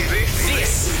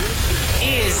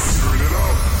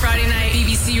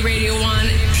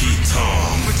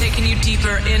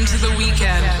deeper into the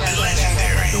weekend.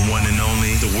 Legendary. The one and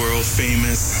only, the world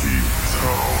famous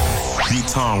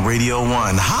Tong Radio 1.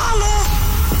 Holla!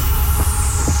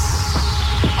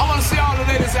 I want to see all the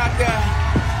ladies out there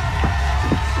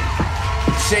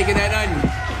shaking that onion.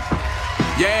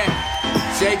 Yeah,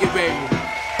 shake it, baby.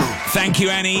 Thank you,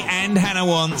 Annie and Hannah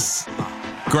Wants.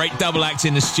 Great double act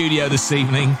in the studio this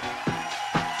evening.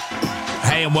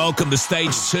 Hey, and welcome to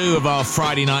stage 2 of our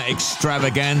Friday night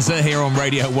extravaganza here on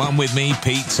Radio 1 with me,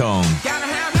 Pete Tong.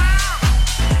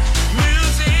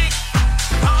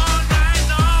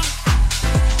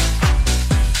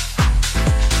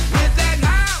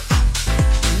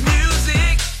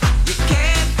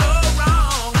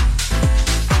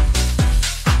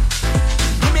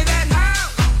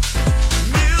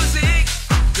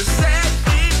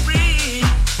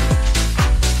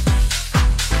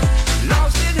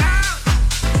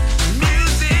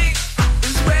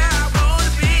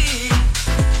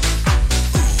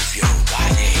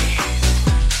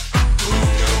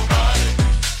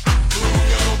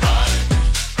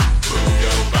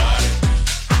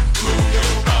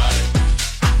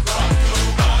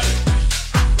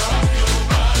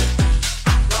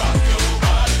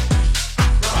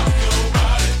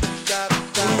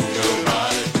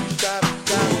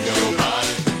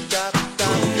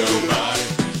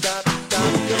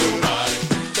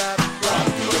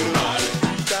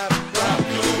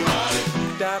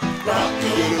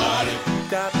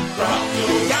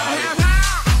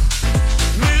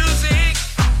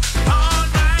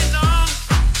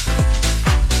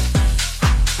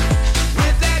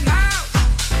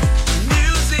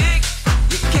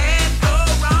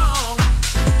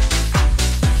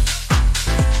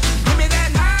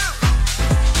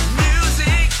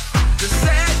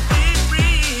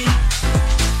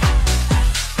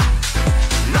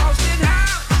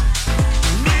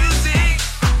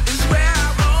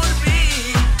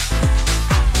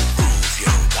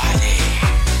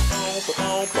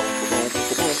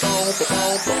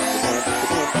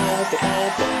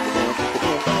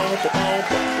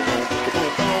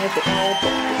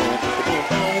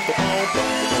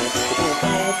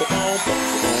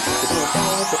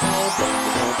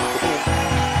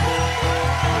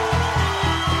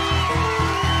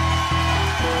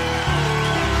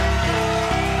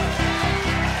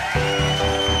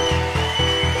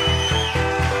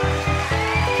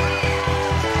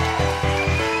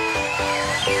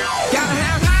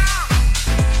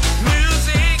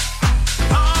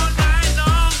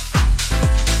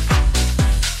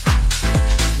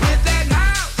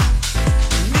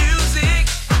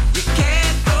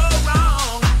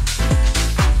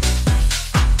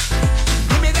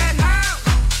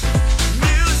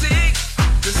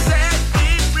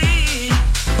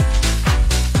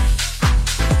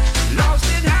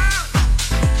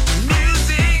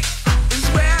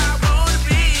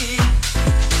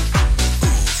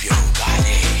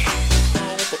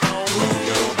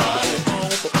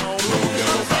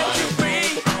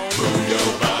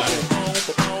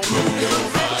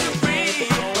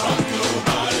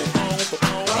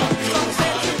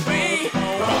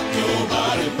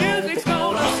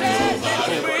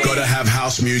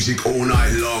 Music all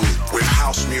night long. With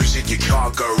house music you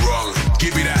can't go wrong.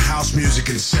 Give me that house music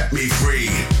and set me free.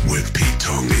 With Pete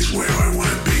Tong is where I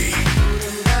wanna be.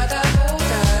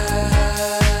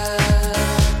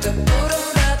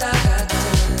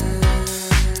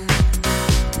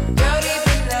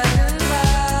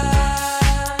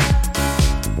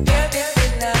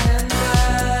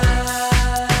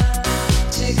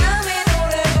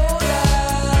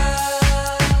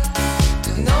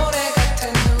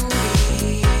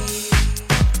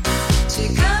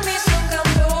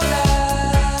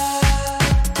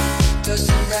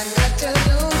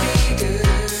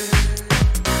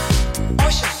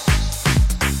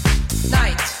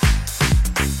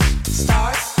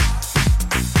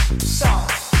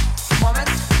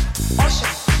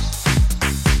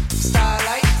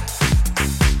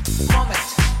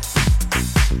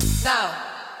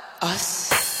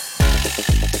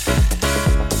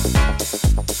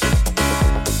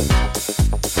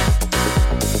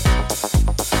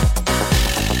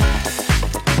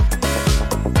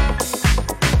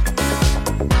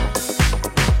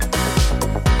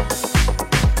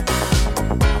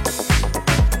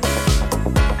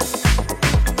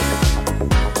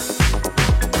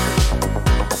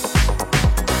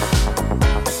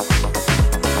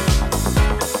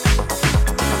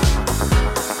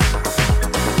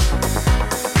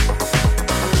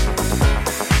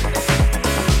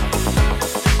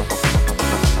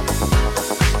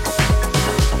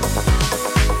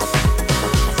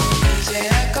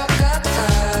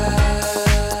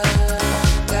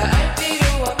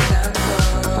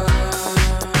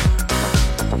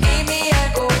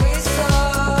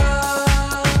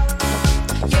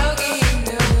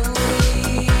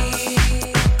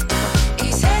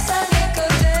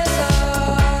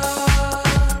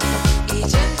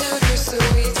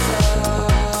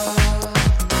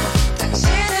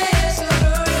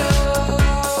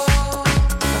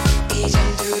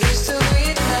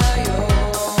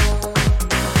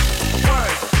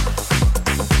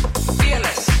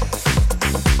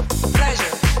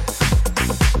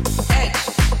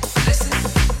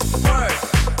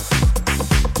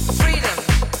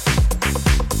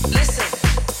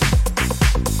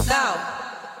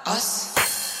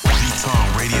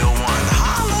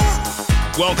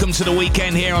 Welcome to the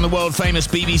weekend here on the world famous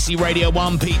BBC Radio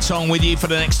 1. Pete Tong with you for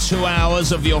the next 2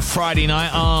 hours of your Friday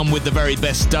night, armed with the very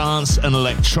best dance and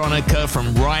electronica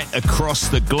from right across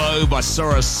the globe. I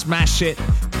saw her smash it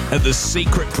at the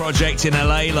Secret Project in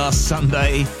LA last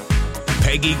Sunday.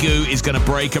 Peggy Goo is going to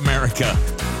break America.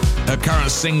 Her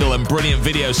current single and brilliant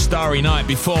video, Starry Night.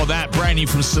 Before that, brand new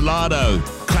from Salado,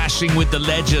 clashing with the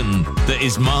legend that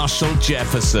is Marshall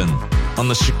Jefferson on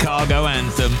the Chicago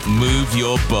anthem, Move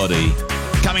Your Body.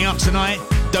 Coming up tonight,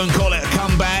 don't call it a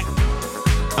comeback,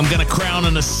 I'm going to crown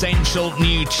an essential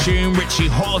new tune. Richie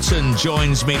Hawtin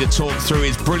joins me to talk through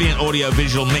his brilliant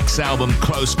audio-visual mix album,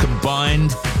 Close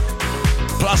Combined.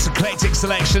 Plus eclectic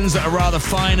selections that are rather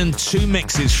fine and 2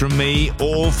 mixes from me,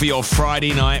 all for your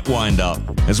Friday night wind-up.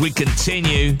 As we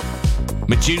continue,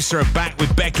 Medusa are back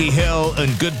with Becky Hill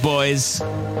and Good Boys,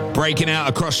 breaking out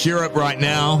across Europe right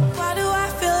now. Why do I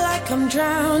feel like I'm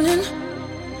drowning?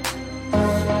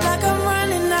 Like I'm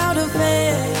running out of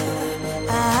air.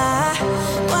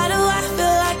 Why do I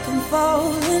feel like I'm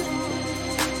falling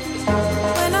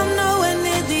when I'm nowhere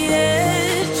near the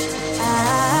edge?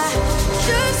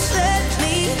 Just let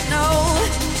me know.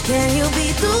 Can you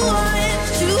be the one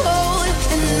to hold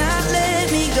and not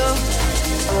let me go?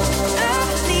 I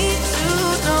need to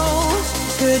know.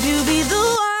 Could you be the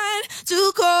one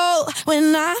to call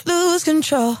when I lose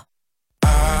control?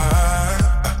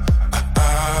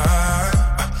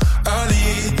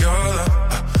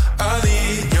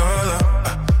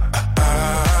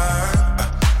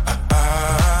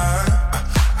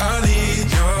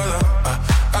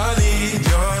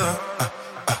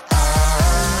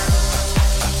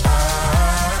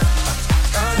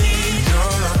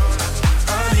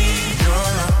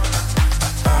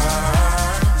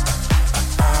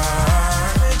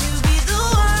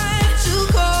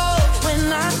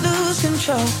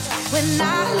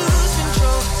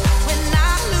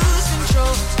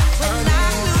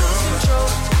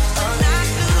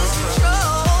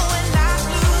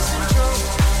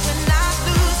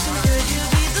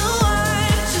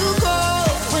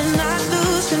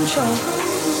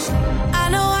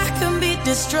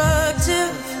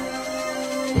 Destructive,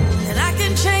 and I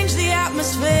can change the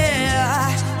atmosphere.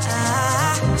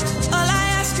 All I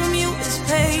ask from you is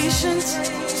patience,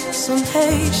 some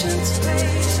patience,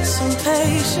 some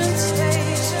patience.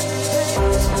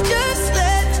 Just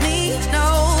let me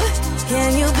know.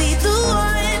 Can you be the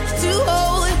one to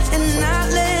hold and not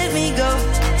let me go?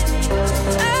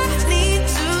 I need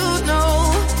to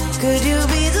know. Could you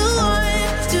be the one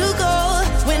to go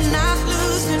when I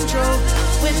lose control?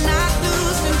 When I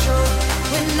lose control,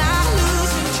 when I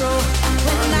lose control,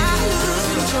 when I lose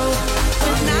control,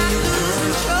 when I lose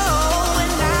control,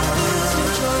 when I lose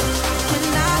control, when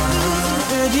I lose control.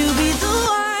 Could you be the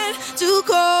one to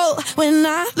call when I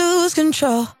lose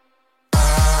control?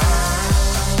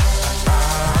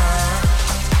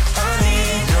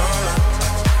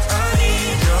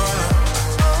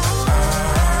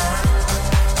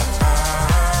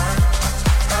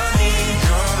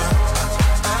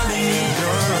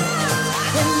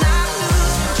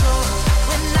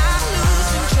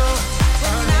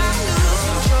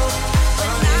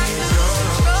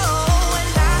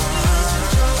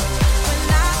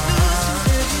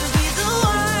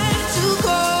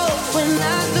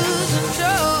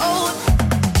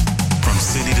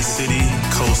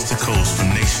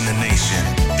 The nation.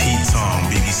 Pete Tong,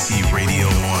 BBC Radio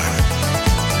 1.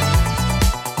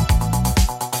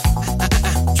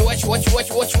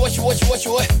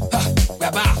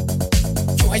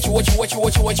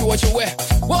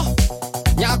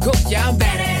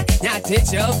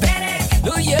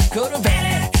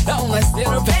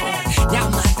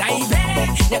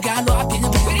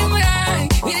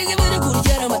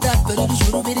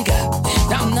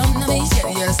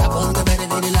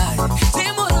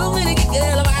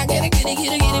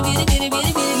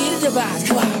 Come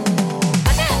on.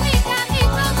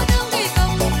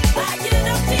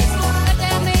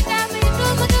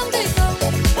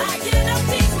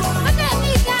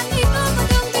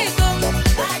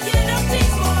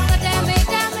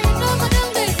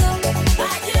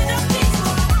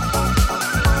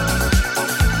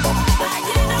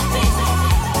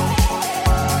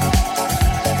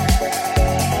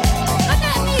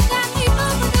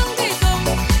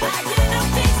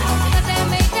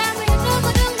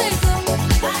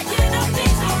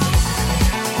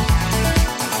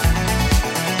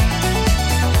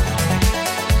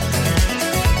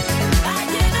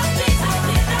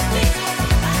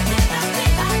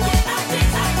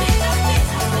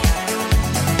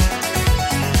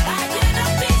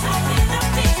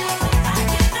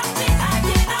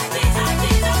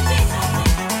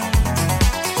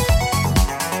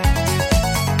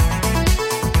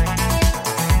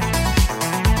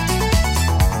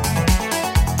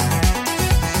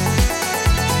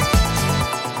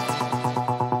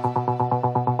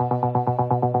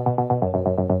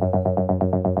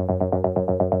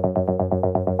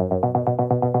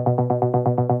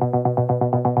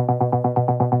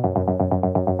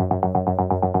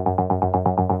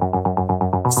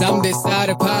 Some decide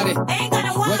to party. Ain't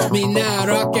gonna walk. Watch me now,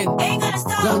 rockin'. Ain't gonna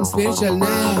stop. Gone spiritual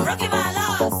now. Rocking my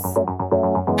loss.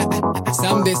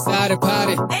 Some decide to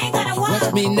party. Ain't gonna walk.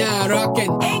 Watch me now,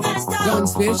 rockin'. Ain't gonna stop. Gone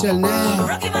spiritual now.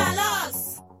 Rocking my loss.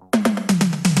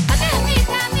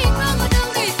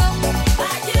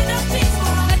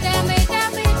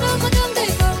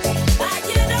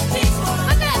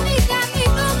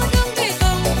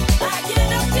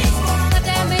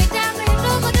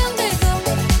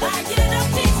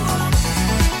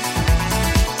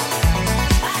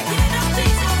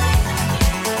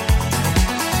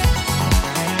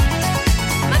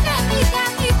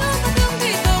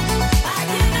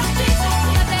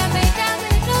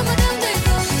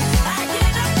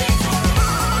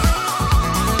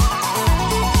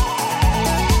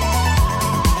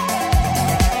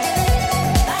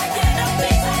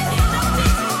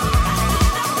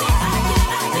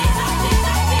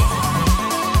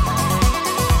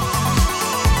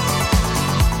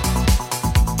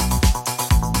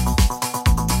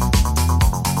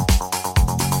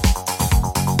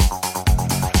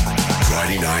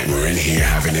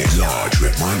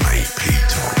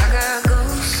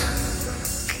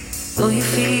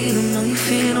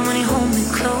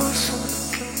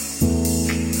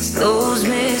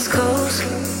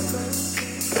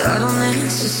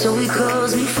 So he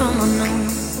calls me from unknown.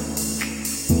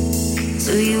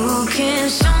 So you can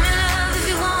show me love if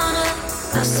you wanna.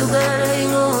 I still got a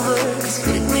hangover, 'cause you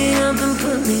pick me up and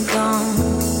put me down.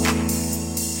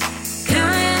 Here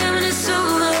I am and it's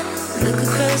over. Look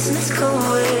across and it's cold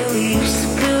where we used to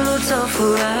build a tough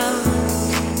for hours.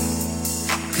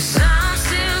 'Cause I'm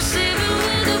still sleeping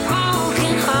with a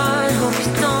broken heart. Hope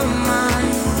you don't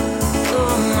mind,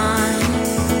 don't mind.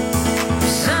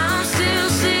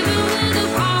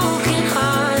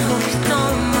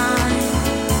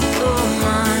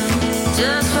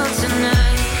 Just for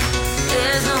tonight,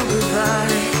 there's no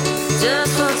goodbye.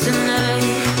 Just for tonight,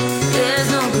 there's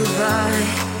no goodbye.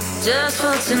 Just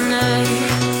for tonight,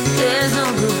 there's no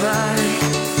goodbye.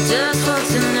 Just for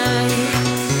tonight,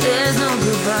 there's no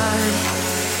goodbye.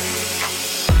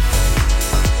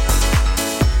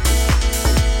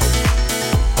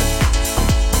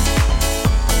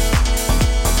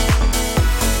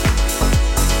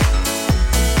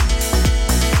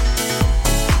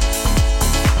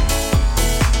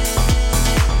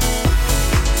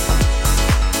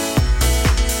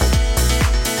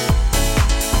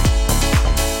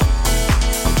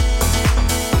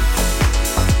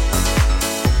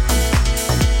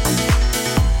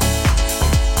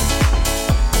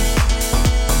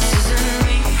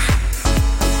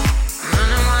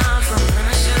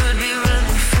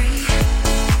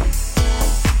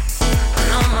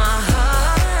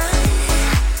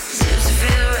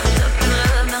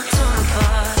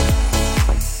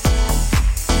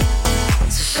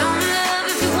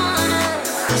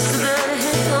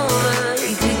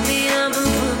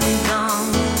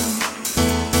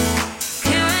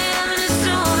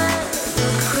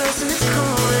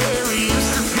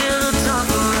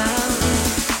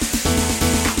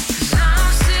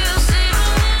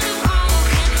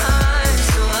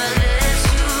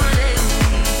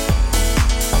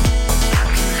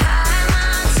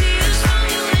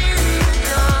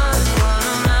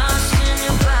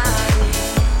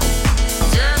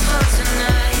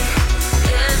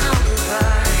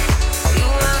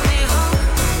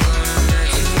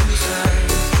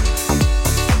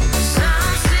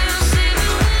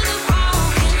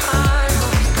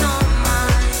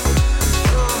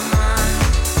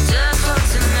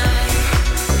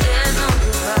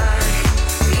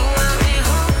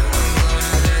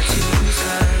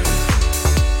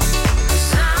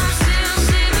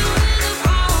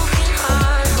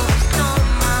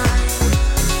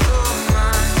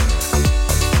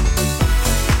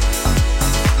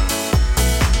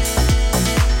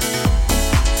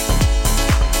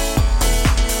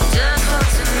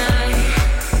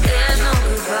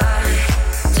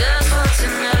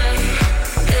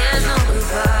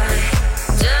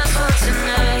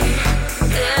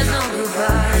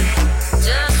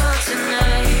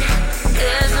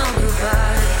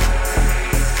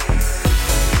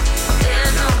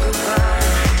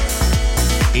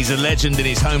 A legend in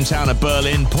his hometown of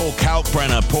Berlin, Paul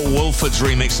Kalkbrenner, Paul Wolford's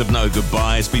remix of No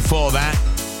Goodbyes. Before that,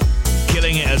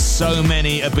 killing it at so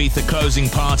many Ibiza closing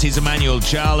parties, Emmanuel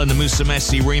Jal and the Musa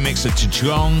Messi remix of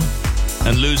Tong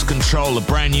and Lose Control, a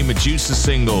brand new Medusa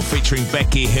single featuring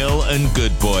Becky Hill and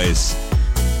Good Boys.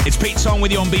 It's Pete Tong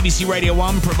with you on BBC Radio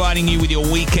 1, providing you with your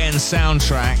weekend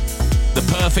soundtrack. The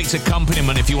perfect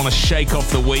accompaniment if you want to shake off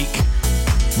the week.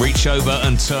 Reach over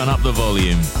and turn up the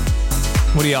volume.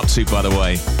 What are you up to, by the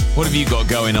way? What have you got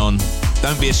going on?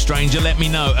 Don't be a stranger, let me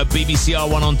know at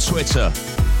BBCR1 on Twitter.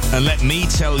 And let me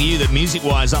tell you that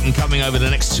music-wise, up and coming over the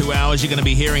next 2 hours, you're going to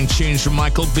be hearing tunes from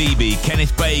Michael Beebe,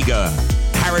 Kenneth Baker,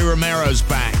 Harry Romero's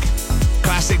back.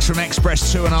 Classics from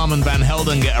Express 2 and Armand Van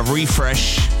Helden get a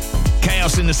refresh.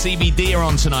 Chaos in the CBD are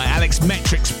on tonight. Alex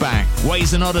Metric's back.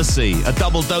 Ways and Odyssey, a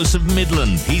double dose of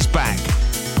Midland, he's back.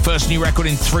 First new record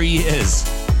in 3 years.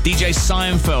 DJ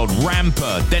Seinfeld,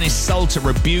 Ramper, Dennis Salter,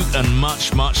 Rebuke, and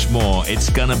much, much more. It's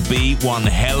gonna be one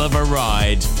hell of a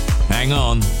ride. Hang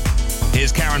on.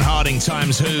 Here's Karen Harding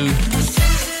times Who.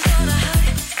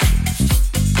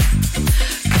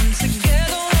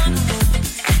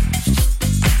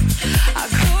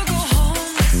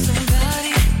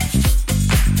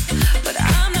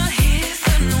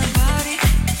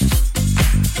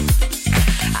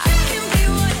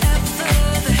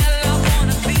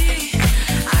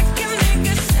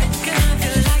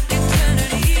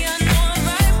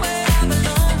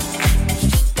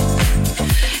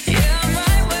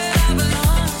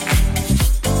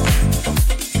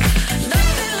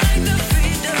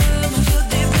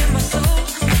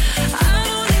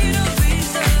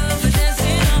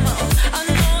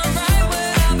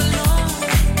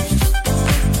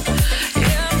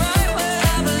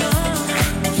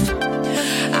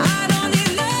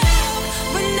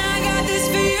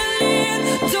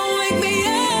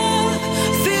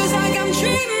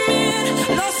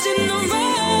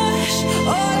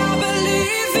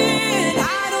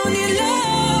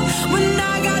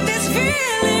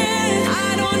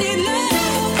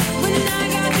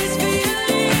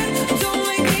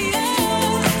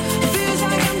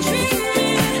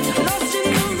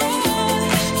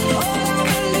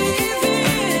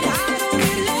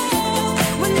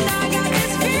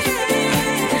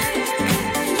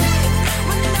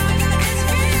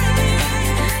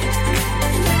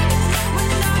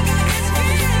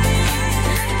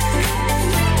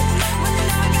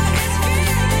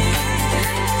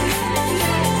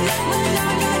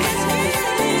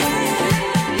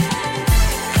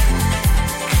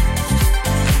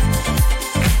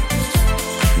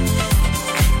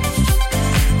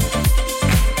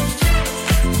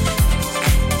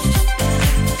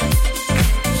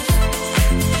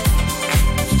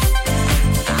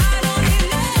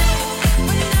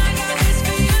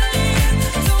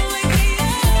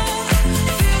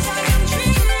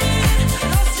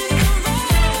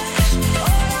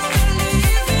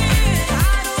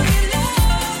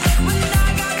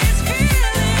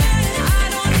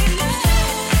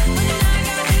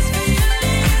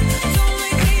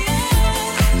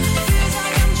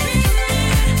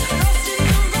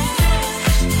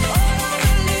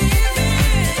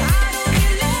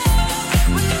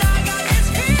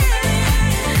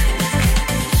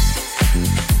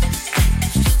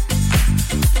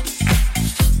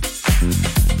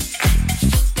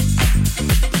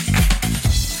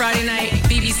 Friday night,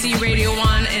 BBC Radio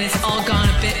 1, and it's all gone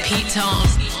a bit Pete Tong.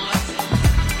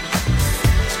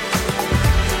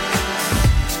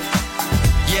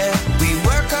 Yeah, we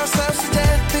work ourselves to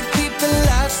death to keep the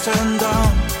lights turned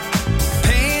on,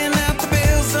 paying out the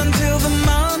bills until the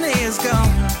money is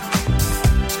gone.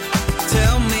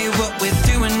 Tell me what we're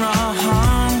doing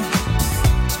wrong.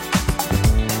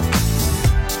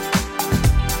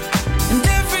 And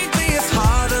every day is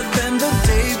harder than the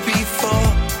day before.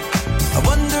 I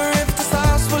wonder if the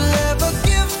stars will ever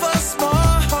give us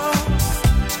more.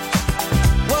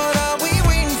 What are we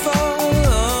waiting for?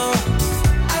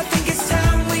 I think it's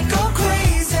time we go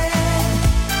crazy.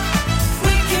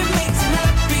 We can make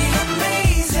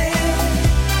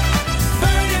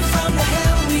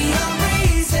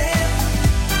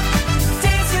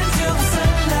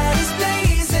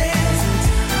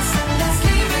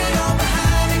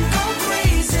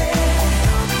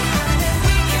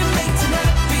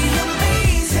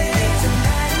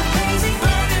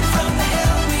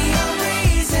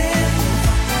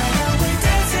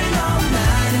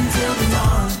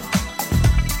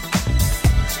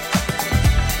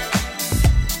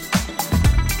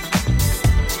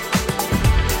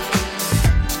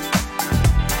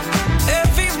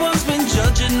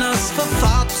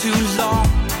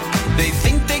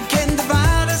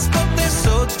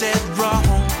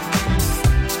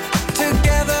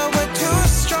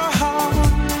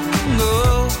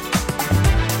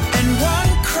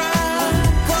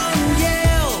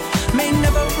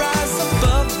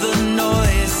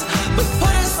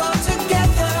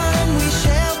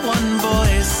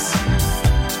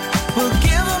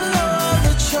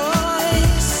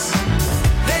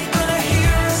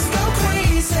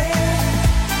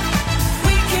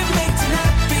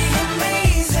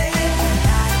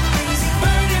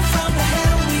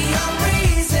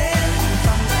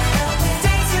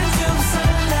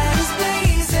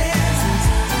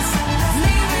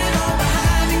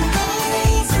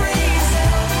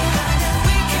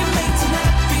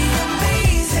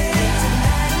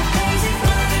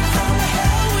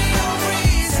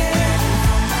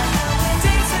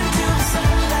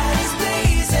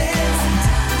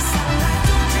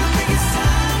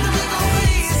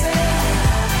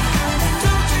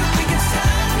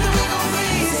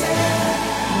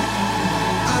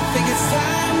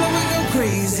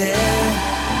crazy. I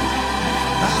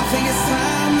think it's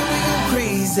time that we go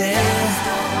crazy. I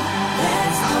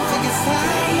think it's time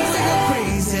that we go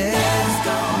crazy. Let's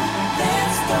go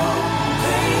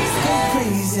crazy. Go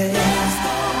crazy. Let's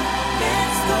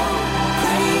go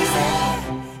crazy.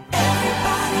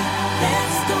 Everybody,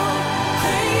 let's go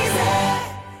crazy.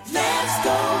 Let's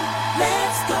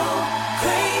go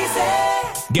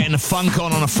crazy. Getting the funk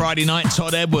on a Friday night,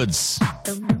 Todd Edwards.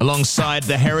 Alongside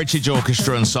the Heritage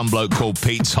Orchestra and some bloke called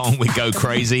Pete Tong, we go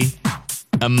crazy.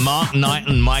 And Mark Knight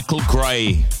and Michael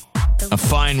Gray. A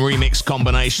fine remix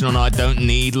combination on I Don't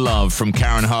Need Love from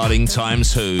Karen Harding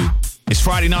times Who. It's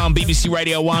Friday night on BBC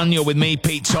Radio 1. You're with me,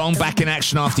 Pete Tong, back in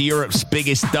action after Europe's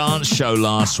biggest dance show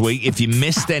last week. If you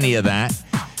missed any of that,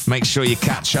 make sure you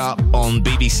catch up on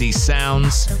BBC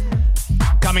Sounds.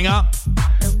 Coming up,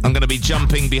 I'm going to be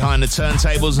jumping behind the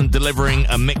turntables and delivering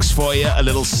a mix for you, a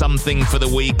little something for the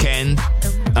weekend.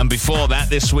 And before that,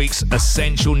 this week's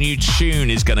essential new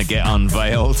tune is going to get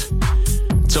unveiled.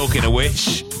 Talking of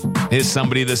which, here's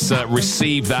somebody that's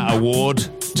received that award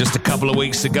just a couple of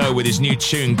weeks ago with his new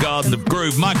tune, Garden of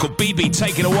Groove. Michael BB,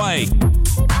 take it away.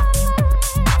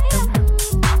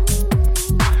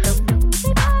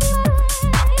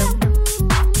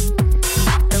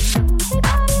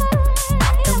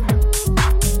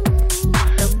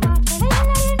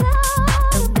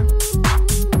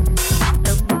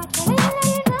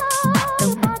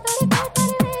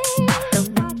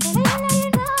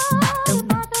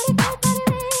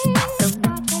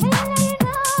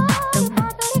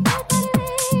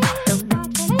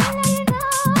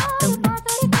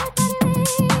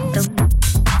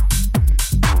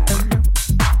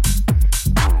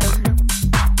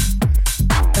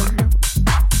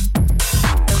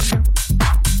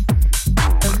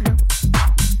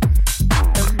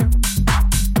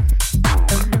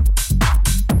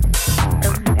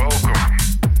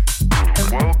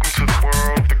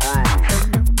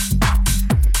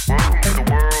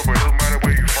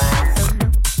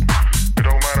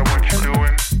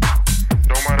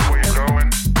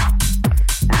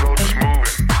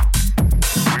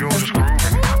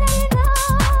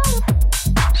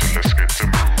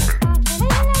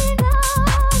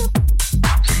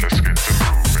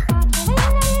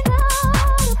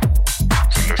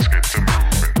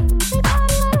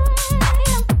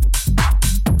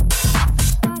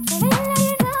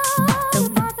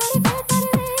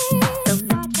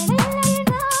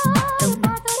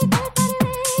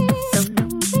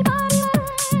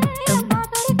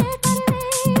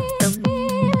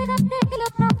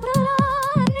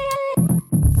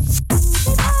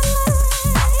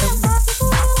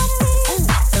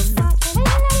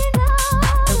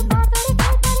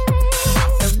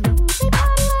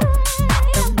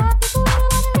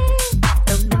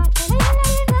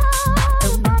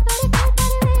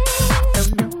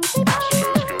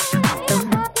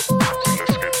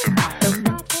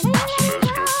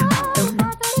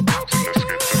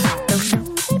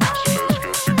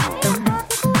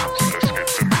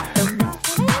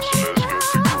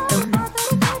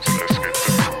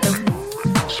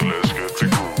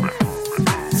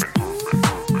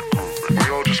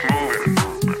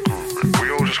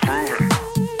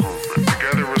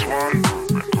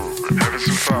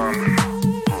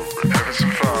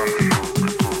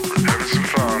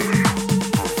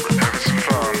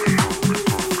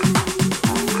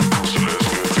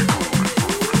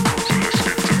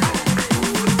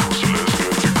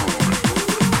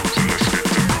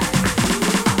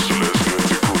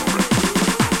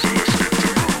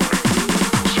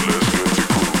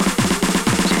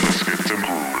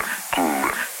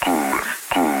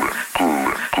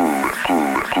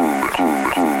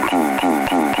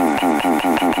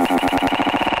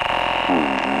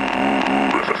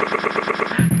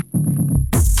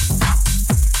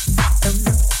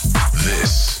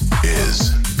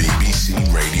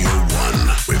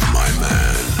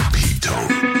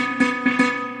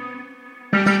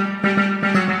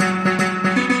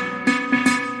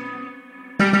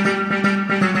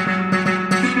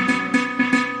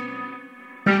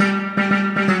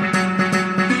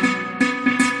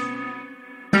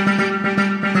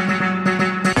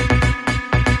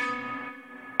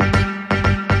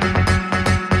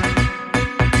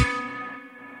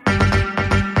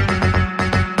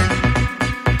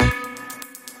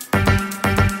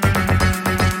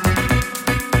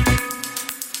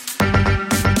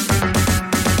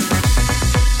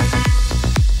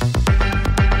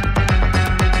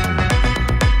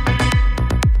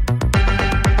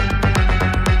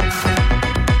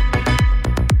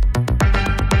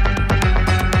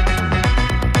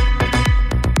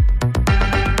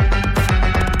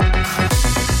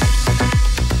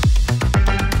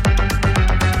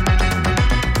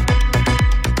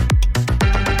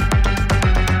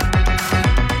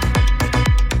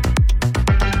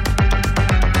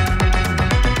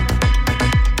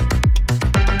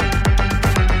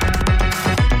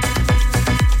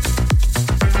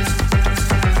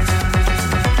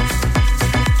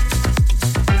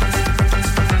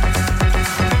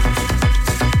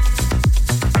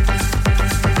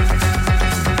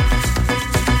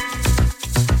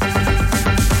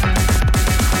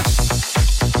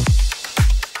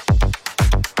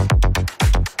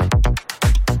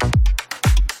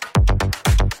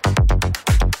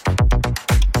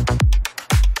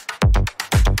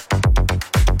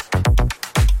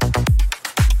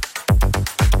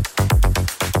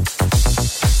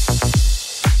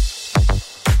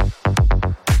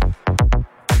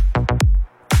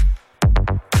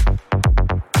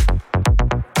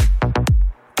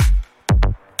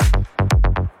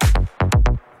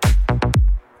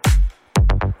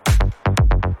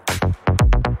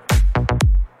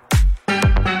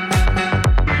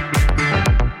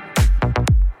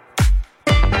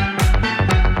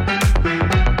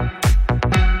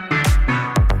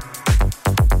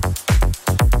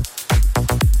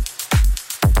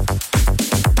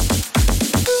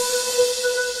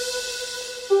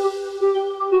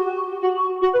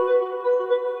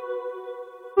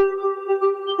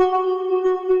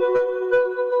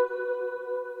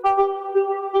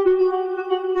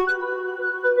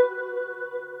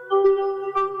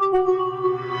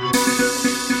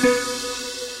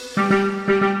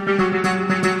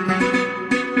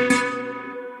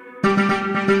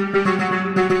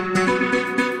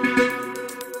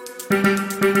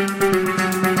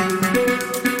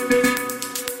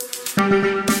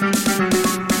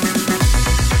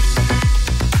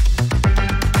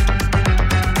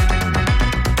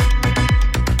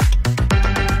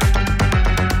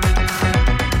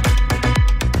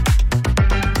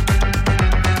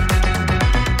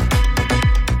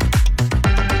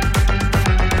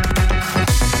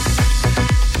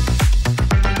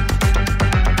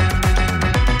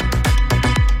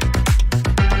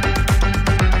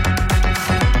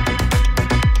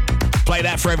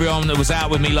 for everyone that was out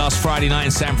with me last Friday night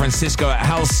in San Francisco at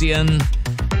Halcyon.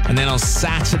 And then on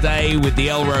Saturday with the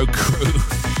Elro crew.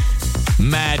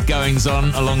 Mad goings on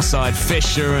alongside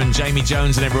Fisher and Jamie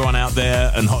Jones and everyone out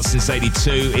there, and Hot Since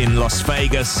 82 in Las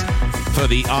Vegas for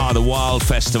the Art of the Wild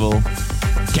Festival.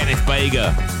 Kenneth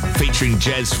Baker featuring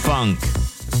Jez Funk,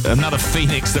 another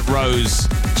phoenix that rose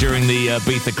during the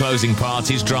Ibiza closing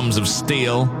parties, Drums of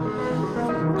Steel.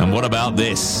 And what about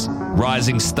this?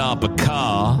 Rising star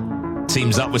Bakar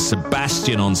teams up with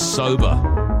Sebastian on Sober.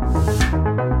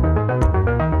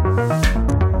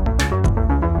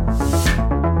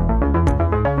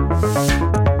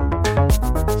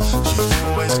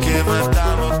 Give a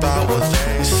damn about what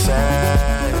they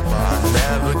say, but I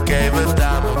never gave a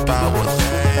damn about what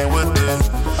they would do.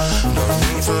 No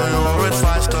need for your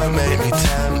advice, don't make me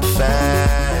tempt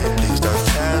fate. Please don't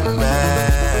tempt me,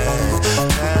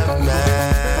 tempt me.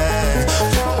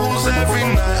 Bottles every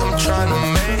night, I'm trying to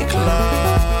make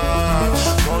love.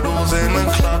 Models in the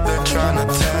club, they're trying to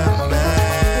tempt me.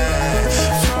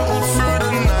 Throttle through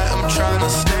the night, I'm trying to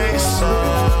stay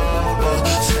sober,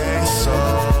 stay sober.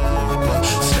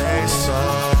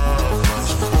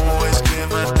 Always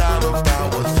give a damn about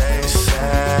what they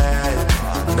say.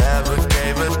 Never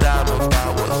gave a damn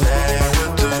about what they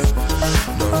would do.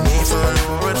 No need for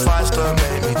your advice, don't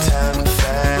make me tempt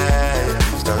fate.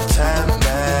 Please don't tempt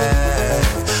me,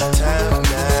 tempt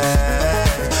me.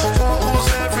 Bottles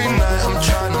every night, I'm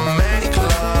trying to make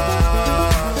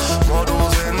love.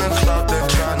 Models in the club, they're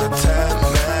trying to tempt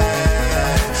me.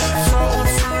 Throttle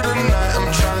through the night, I'm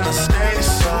trying to stay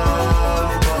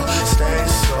sober, stay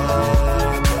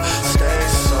sober, stay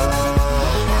sober.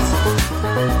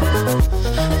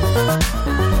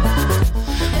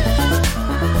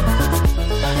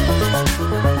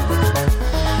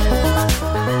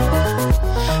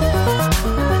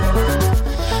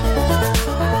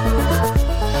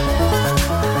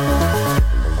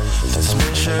 This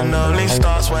mission only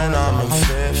starts when I'm in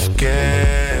fifth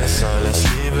gear, so let's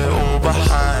leave it all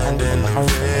behind in the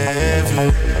rear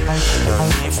view. No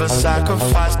need for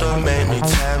sacrifice, don't make me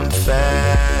tempt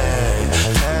fate,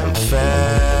 tempt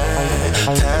fate,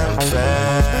 tempt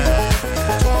fate.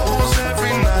 Bottles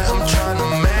every night, I'm trying to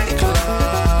make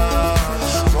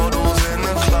love. Models in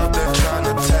the club, they're trying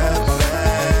to tempt me.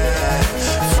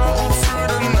 Throttle through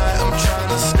the night, I'm trying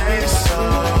to stay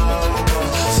sober,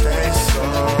 stay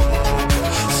sober,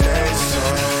 stay sober.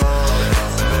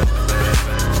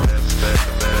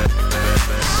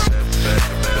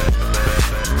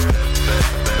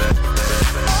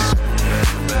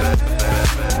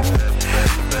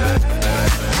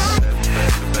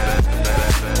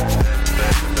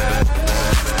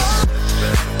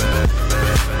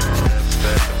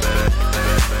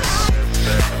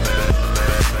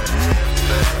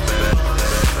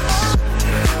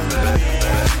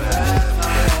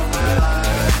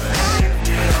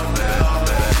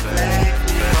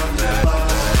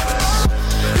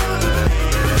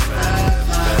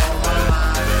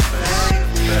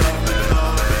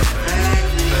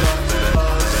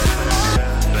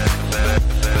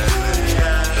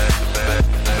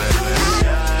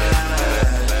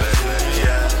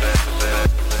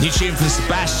 Tune from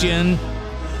Sebastian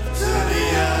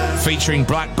featuring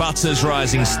Black Butter's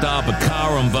Rising Star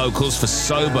Bakar on vocals for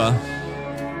Sober.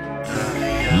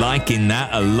 Liking that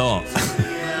a lot.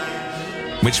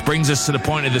 Which brings us to the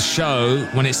point of the show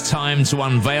when it's time to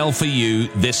unveil for you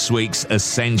this week's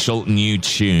essential new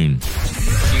tune.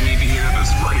 You need to hear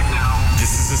this right now.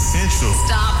 This is essential.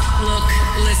 Stop, look,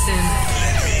 listen.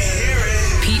 Let me hear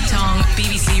it. Pete Tong,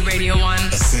 BBC Radio 1.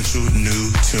 Essential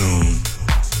new tune.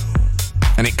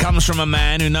 And it comes from a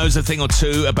man who knows a thing or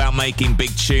two about making big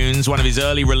tunes. One of his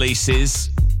early releases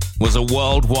was a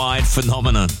worldwide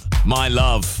phenomenon. My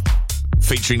Love,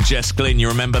 featuring Jess Glynn. You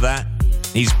remember that?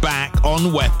 He's back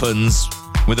on Weapons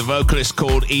with a vocalist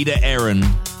called Ida Aaron.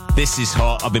 This is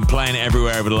hot. I've been playing it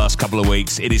everywhere over the last couple of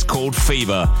weeks. It is called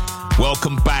Fever.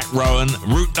 Welcome back, Rowan.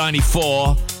 Route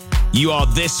 94. You are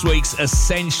this week's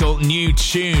essential new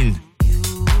tune.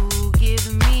 You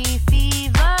give me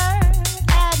fever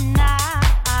at night.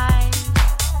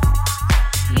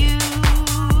 You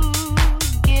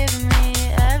give me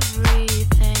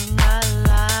everything I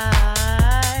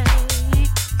like.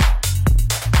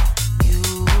 You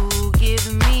give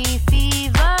me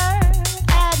fever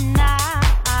at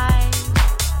night.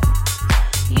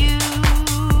 You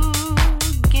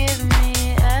give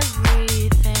me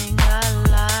everything I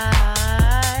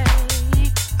like.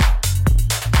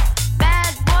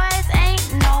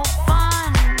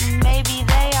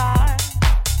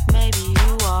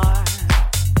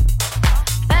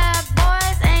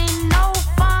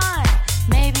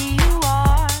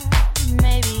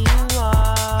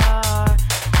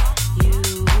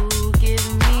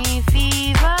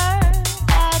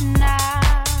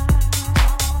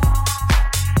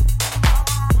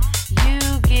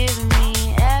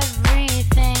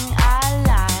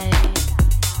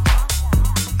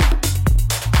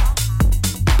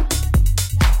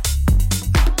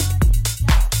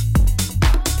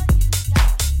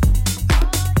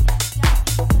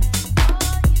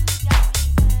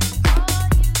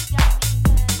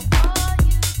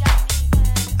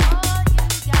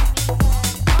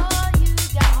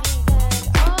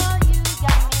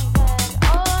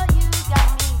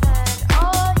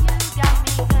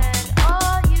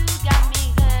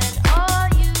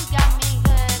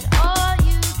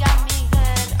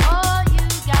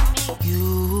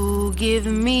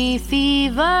 me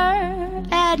fever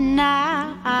at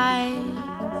night.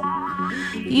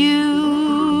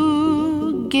 You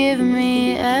give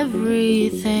me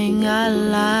everything I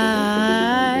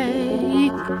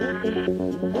like.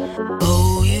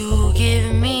 Oh, you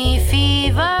give me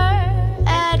fever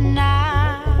at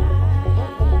night.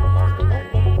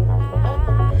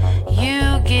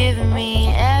 You give me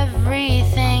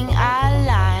everything I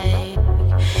like.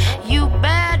 You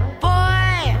bad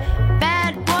boy,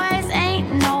 bad boys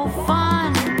ain't no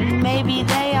fun. Maybe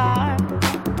they are,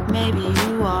 maybe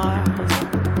you are.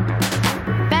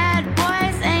 Bad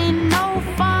boys ain't no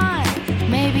fun.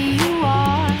 Maybe you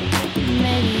are,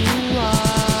 maybe you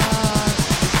are.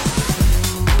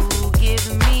 You give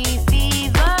me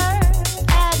fever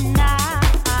at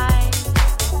night.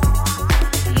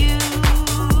 You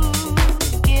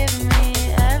give me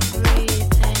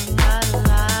everything I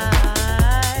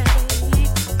like.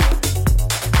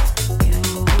 You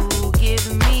give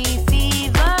me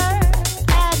fever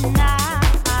at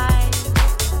night.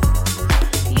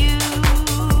 You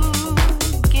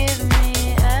give me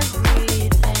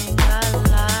everything I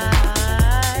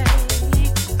like.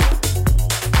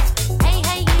 Hey,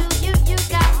 hey, you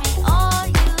got me. Oh,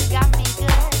 you got me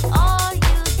good. Oh,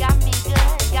 you got me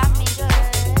good, got me good.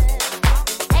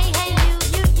 Hey, hey,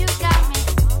 you got me.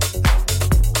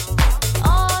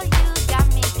 Oh, you got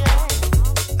me good.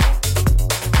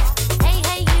 Hey,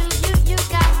 hey, you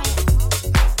got me.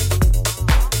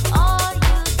 Oh,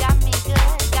 you got me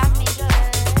good, got me good.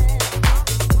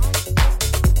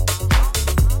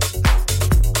 You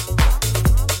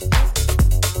give me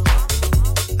fever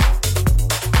at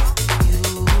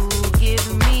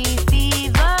night. You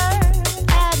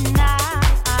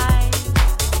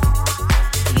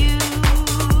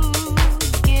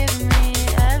give me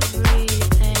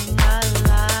everything I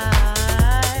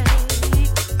like.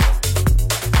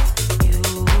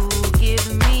 You give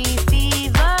me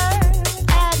fever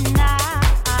at night.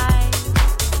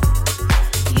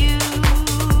 You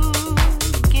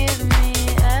give me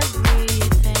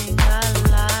everything I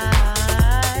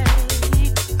like.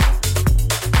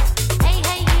 Hey,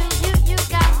 hey, you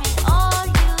got me. Oh,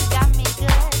 you got me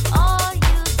good. Oh,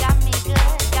 you got me good,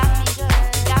 got me good,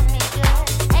 got me good.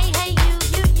 Hey, hey,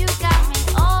 you got me.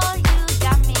 Oh, you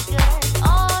got me good.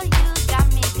 Oh, you got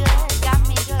me good, got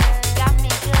me good, got me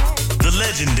good. The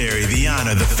legendary, the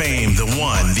honor, the fame, the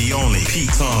one, the only Pete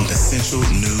Tong Essential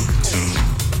New Tune.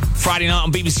 Friday night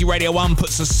on BBC Radio 1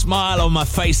 puts a smile on my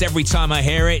face every time I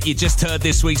hear it. You just heard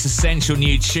this week's essential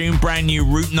new tune, brand new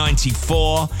Route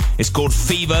 94. It's called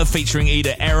Fever, featuring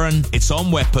Ida Aaron. It's on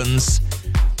Weapons.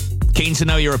 Keen to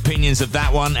know your opinions of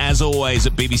that one, as always,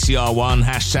 at BBCR1,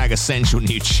 hashtag essential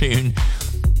new tune.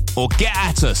 Or get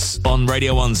at us on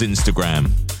Radio 1's Instagram.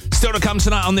 Still to come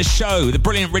tonight on this show, the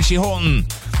brilliant Richie Hawtin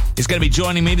is going to be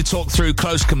joining me to talk through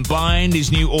Close Combined,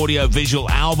 his new audio-visual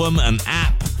album and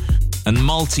app, and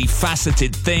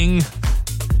multifaceted thing.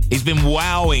 He's been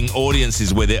wowing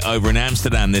audiences with it over in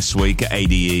Amsterdam this week at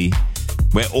ADE,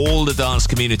 where all the dance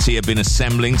community have been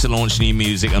assembling to launch new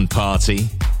music and party.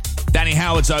 Danny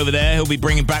Howard's over there. He'll be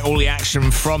bringing back all the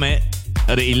action from it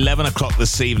at 11 o'clock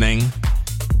this evening.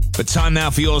 But time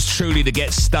now for yours truly to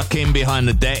get stuck in behind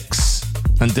the decks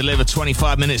and deliver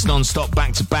 25 minutes non-stop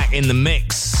back-to-back in the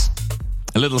mix.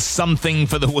 A little something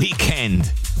for the weekend,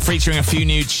 featuring a few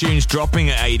new tunes dropping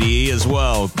at ADE as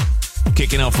well.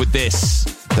 Kicking off with this,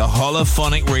 the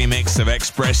holophonic remix of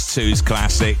Express 2's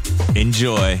classic.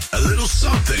 Enjoy. A little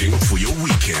something for your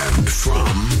weekend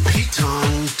from Pete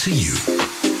Tong to you.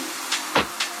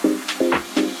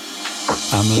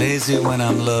 I'm lazy when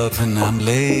I'm loving, I'm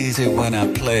lazy when I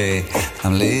play.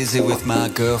 I'm lazy with my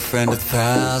girlfriend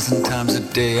 1,000 times a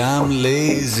day. I'm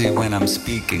lazy when I'm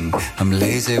speaking, I'm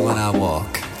lazy when I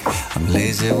walk. I'm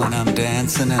lazy when I'm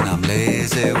dancing and I'm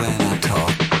lazy when I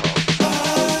talk.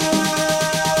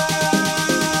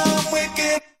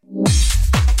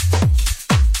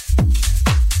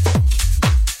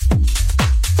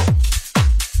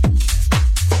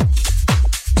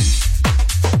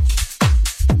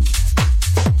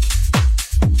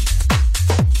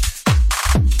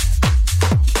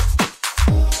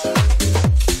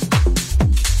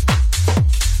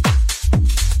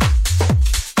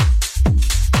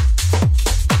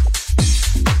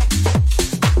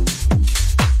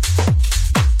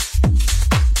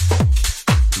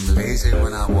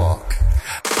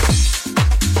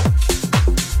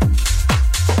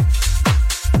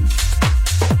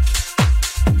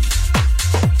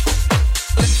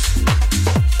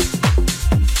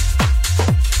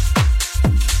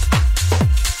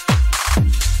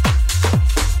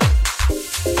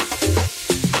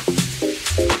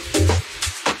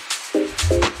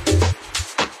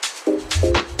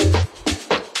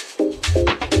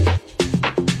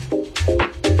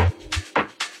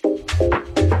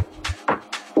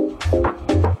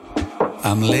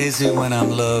 I'm lazy when I'm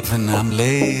loving, I'm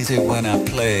lazy when I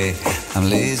play. I'm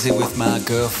lazy with my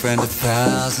girlfriend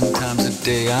 1,000 times a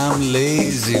day. I'm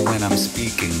lazy when I'm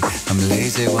speaking, I'm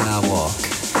lazy when I walk.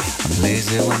 I'm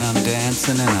lazy when I'm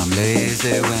dancing and I'm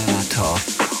lazy when I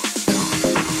talk.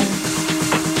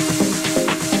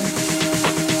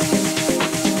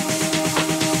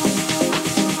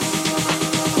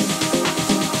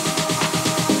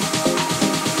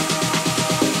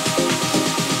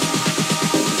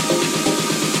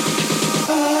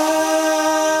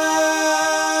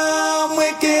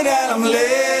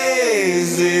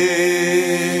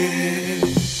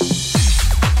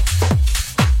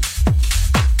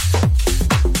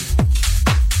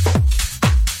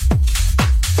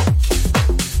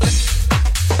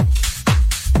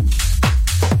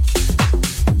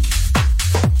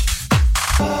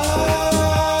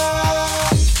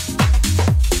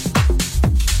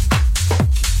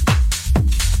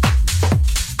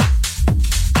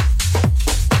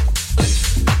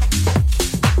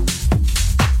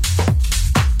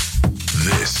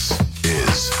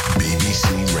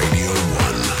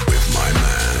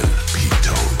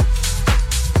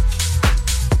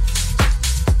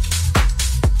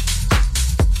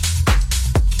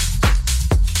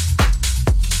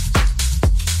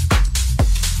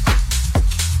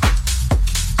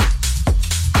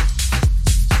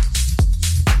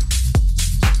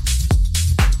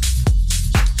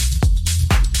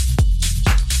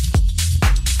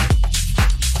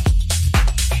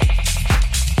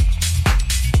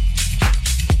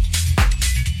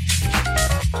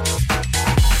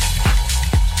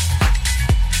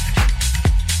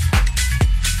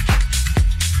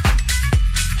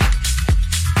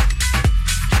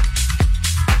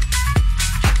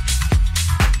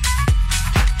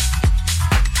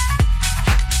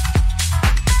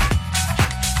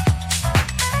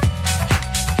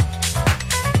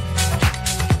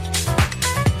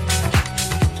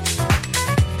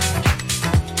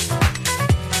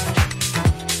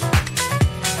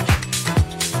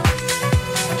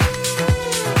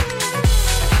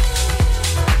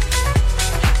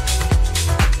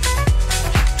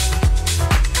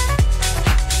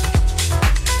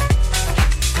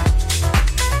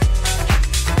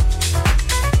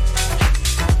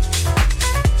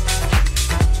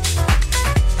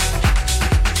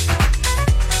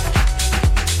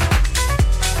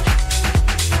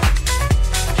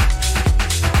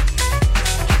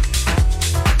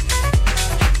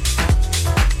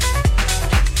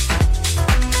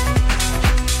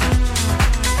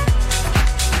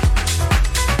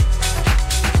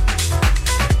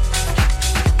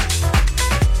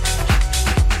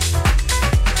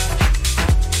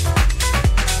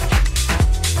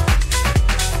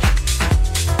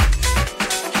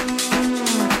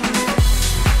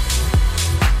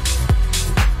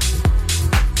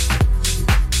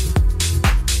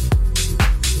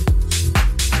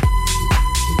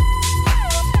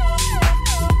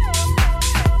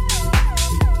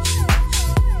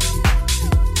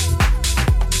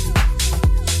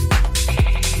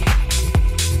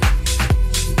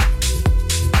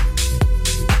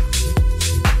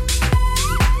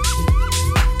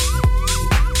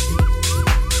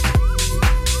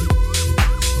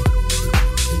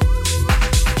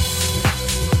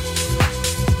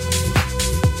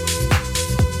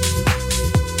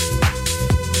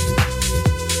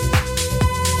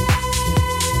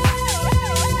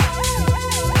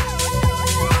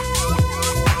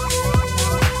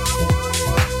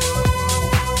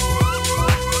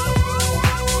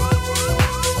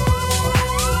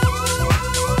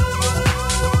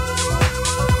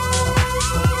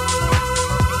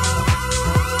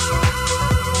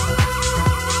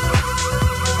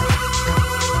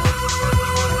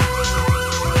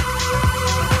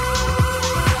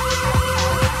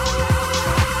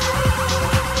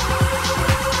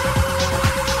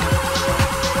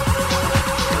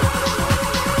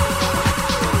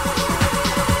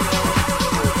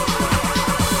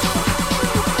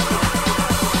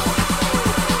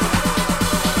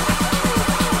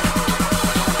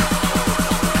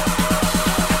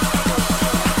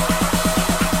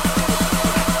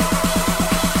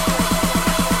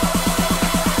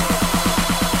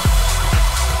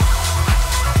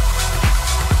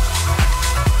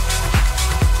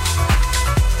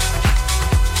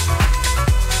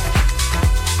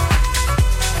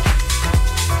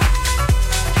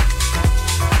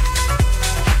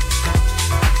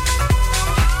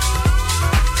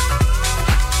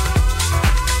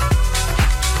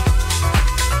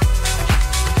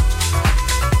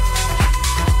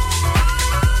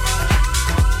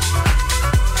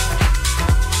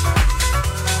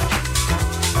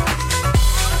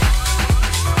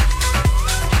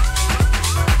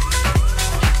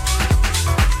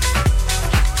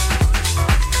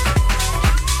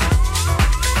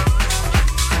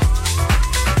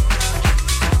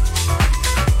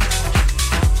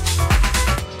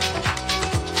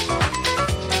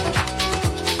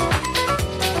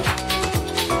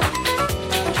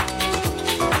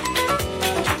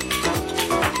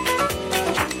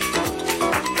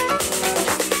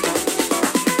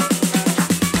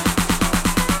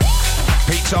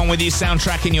 Tong with you,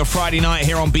 soundtracking your Friday night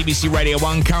here on BBC Radio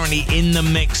 1. Currently in the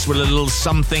mix with a little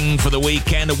something for the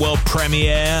weekend, a world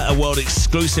premiere, a world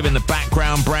exclusive in the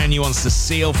background, brand new on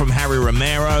Cecile from Harry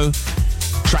Romero.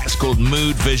 Track's called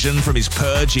Mood Vision from his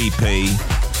Purge EP.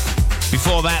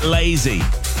 Before that, Lazy.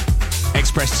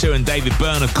 Express 2 and David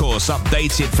Byrne, of course,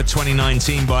 updated for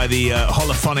 2019 by the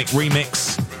Holophonic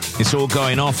remix. It's all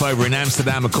going off over in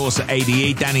Amsterdam, of course, at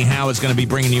ADE. Danny Howard's going to be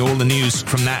bringing you all the news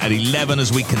from that at 11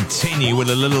 as we continue with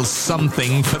a little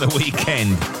something for the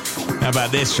weekend. How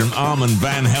about this from Armand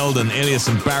Van Helden, Ilias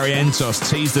and Barrientos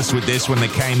teased us with this when they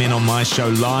came in on my show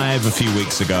live a few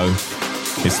weeks ago.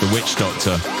 It's The Witch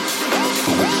Doctor.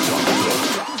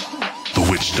 The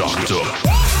Witch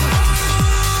Doctor.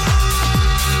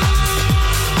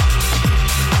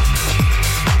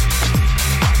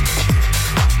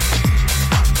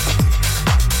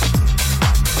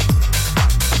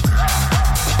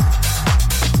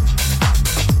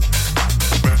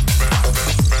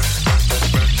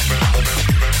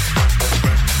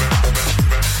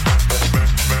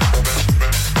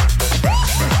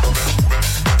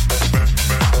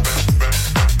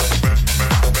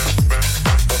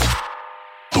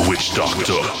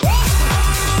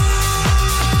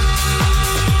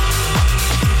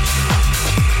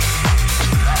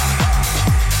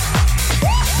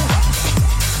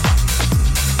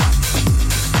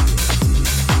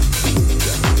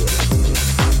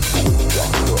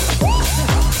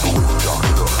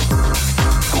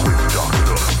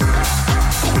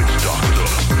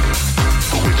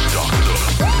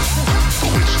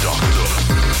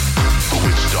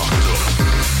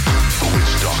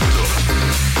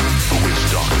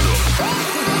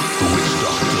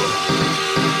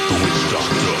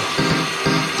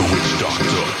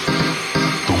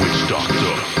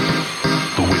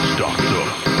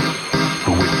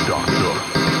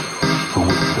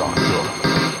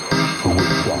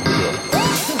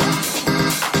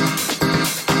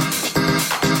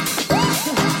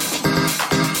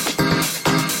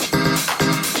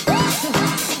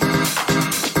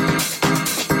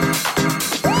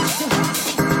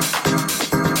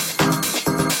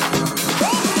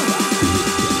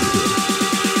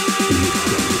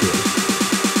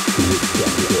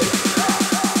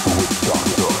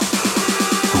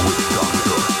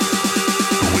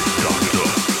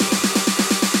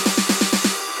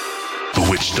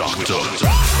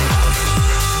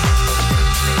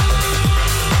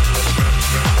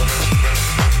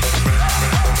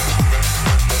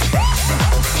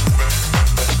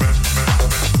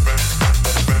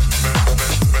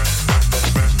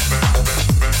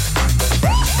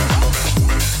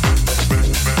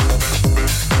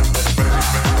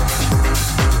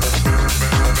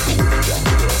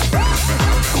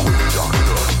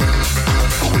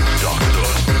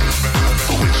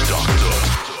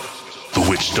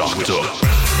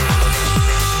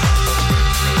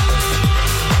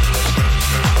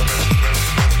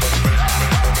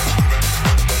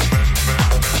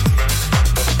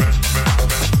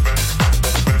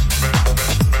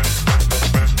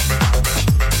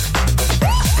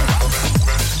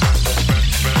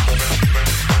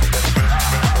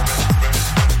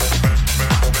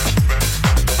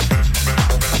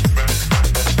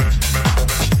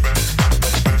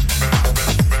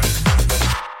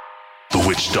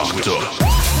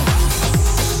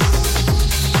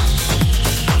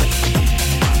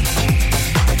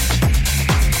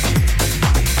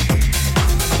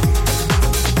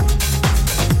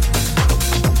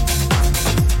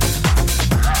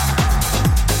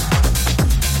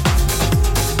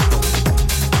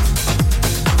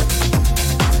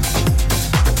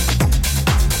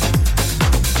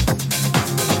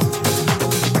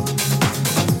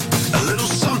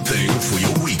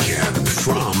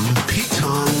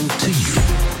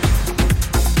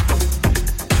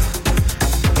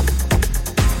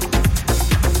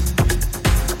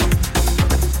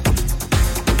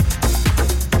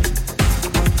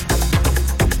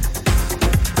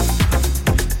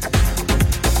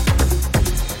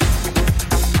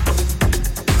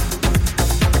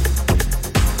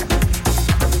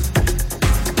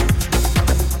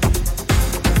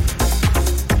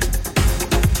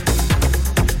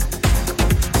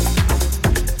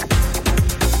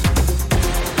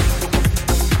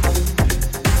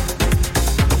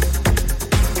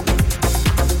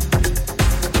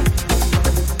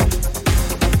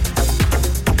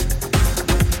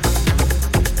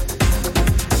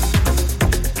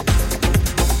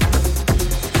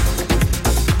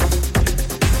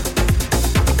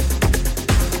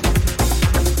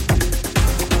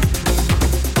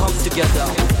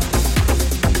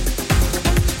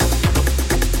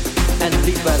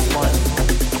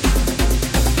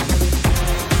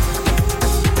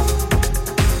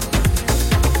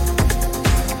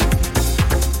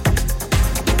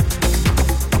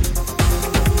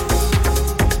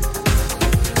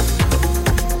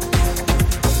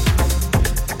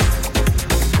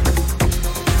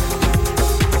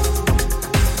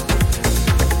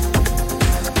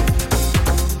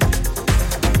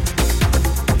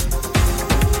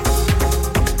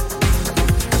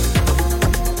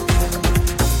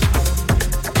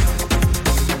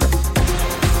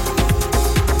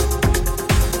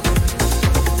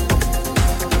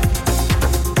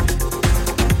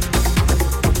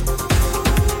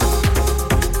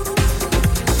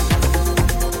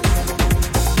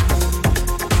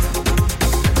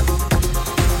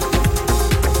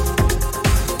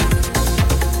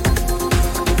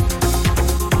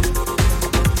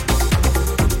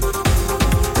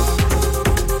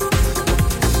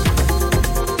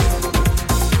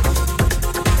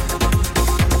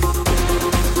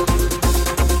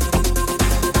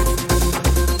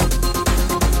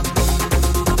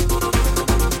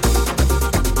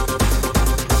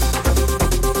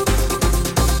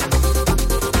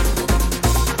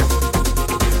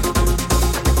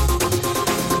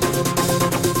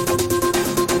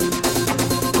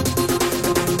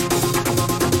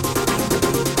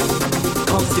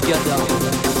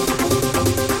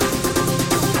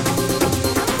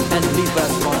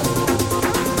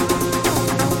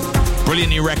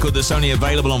 Brilliant new record that's only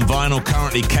available on vinyl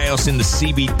currently. Chaos in the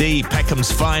CBD, Peckham's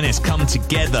Finest, Come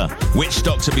Together. Witch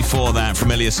Doctor before that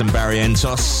from Ilias and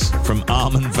Barrientos. From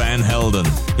Armand Van Helden.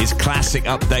 His classic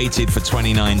updated for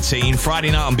 2019.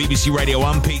 Friday night on BBC Radio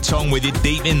 1, Pete Tong with you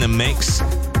deep in the mix.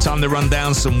 Time to run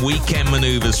down some weekend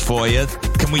manoeuvres for you.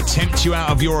 Can we tempt you out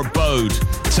of your abode?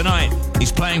 Tonight,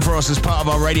 he's playing for us as part of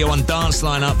our Radio 1 dance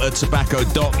lineup at Tobacco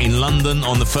Dock in London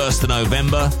on the 1st of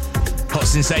November. Hot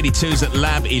Since 82's at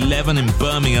Lab 11 in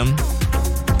Birmingham.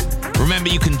 Remember,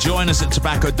 you can join us at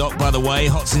Tobacco Dock, by the way.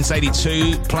 Hot Since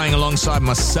 82, playing alongside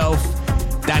myself,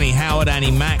 Danny Howard, Annie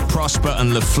Mac, Prosper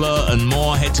and LaFleur and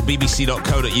more. Head to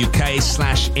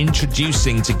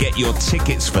bbc.co.uk/introducing to get your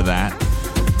tickets for that.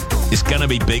 It's going to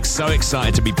be big. So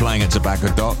excited to be playing at Tobacco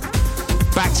Dock.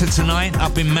 Back to tonight,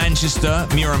 up in Manchester,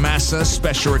 Muramasa,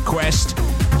 special request.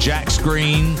 Jack's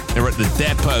Green, they're at the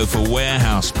Depot for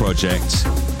Warehouse Project.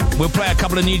 We'll play a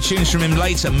couple of new tunes from him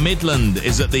later. Midland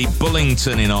is at the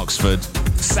Bullington in Oxford.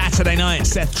 Saturday night,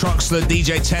 Seth Troxler,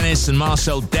 DJ Tennis and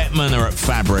Marcel Detman are at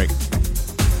Fabric.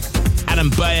 Adam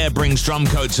Bayer brings drum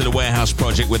code to the Warehouse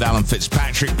Project with Alan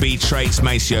Fitzpatrick, B Traits,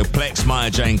 Maceo Plex,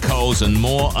 Maya Jane Coles and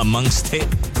more amongst it.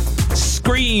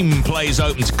 Scream plays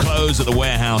open to close at the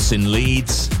Warehouse in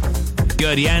Leeds.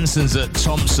 Gerdie Anson's at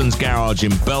Thompson's Garage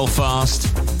in Belfast.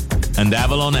 And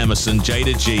Avalon Emerson,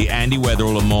 Jada G, Andy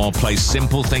Weatherall and more play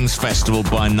Simple Things Festival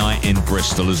by night in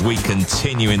Bristol as we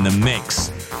continue in the mix.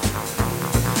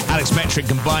 Alex Metric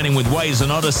combining with Waves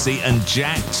and Odyssey and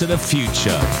Jack to the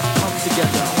Future. Come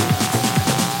together.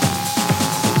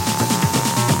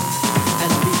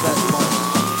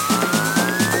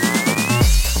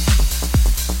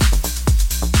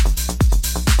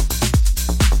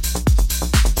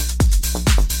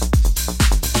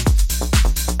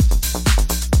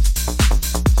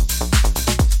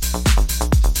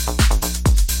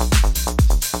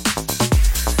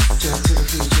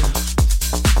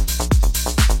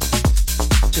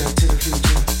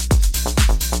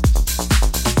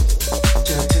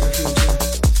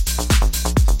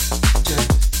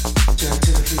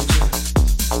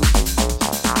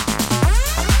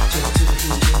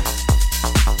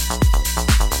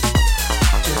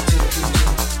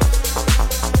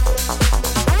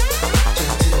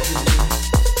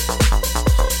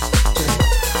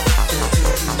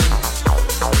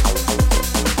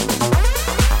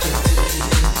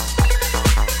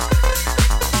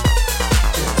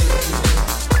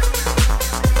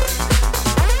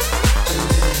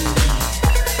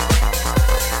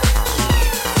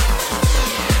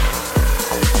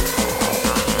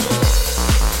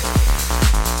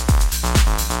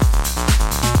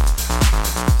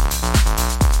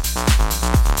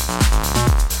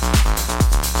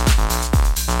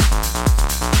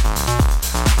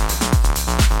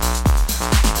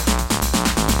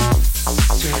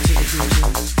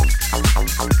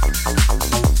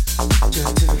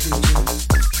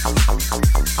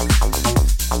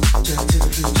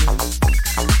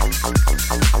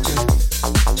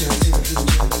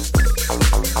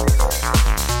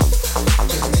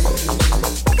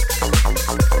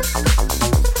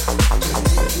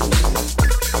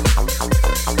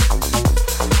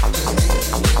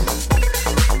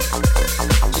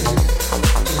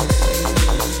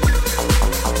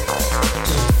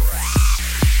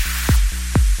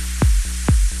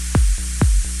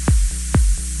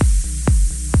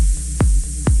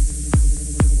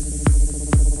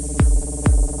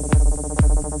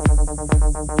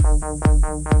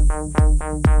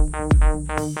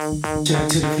 Jack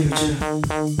to the future.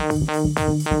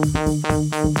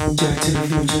 Jack to the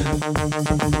future. Jack to the future.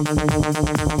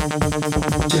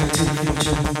 Jack to the future. Jack to the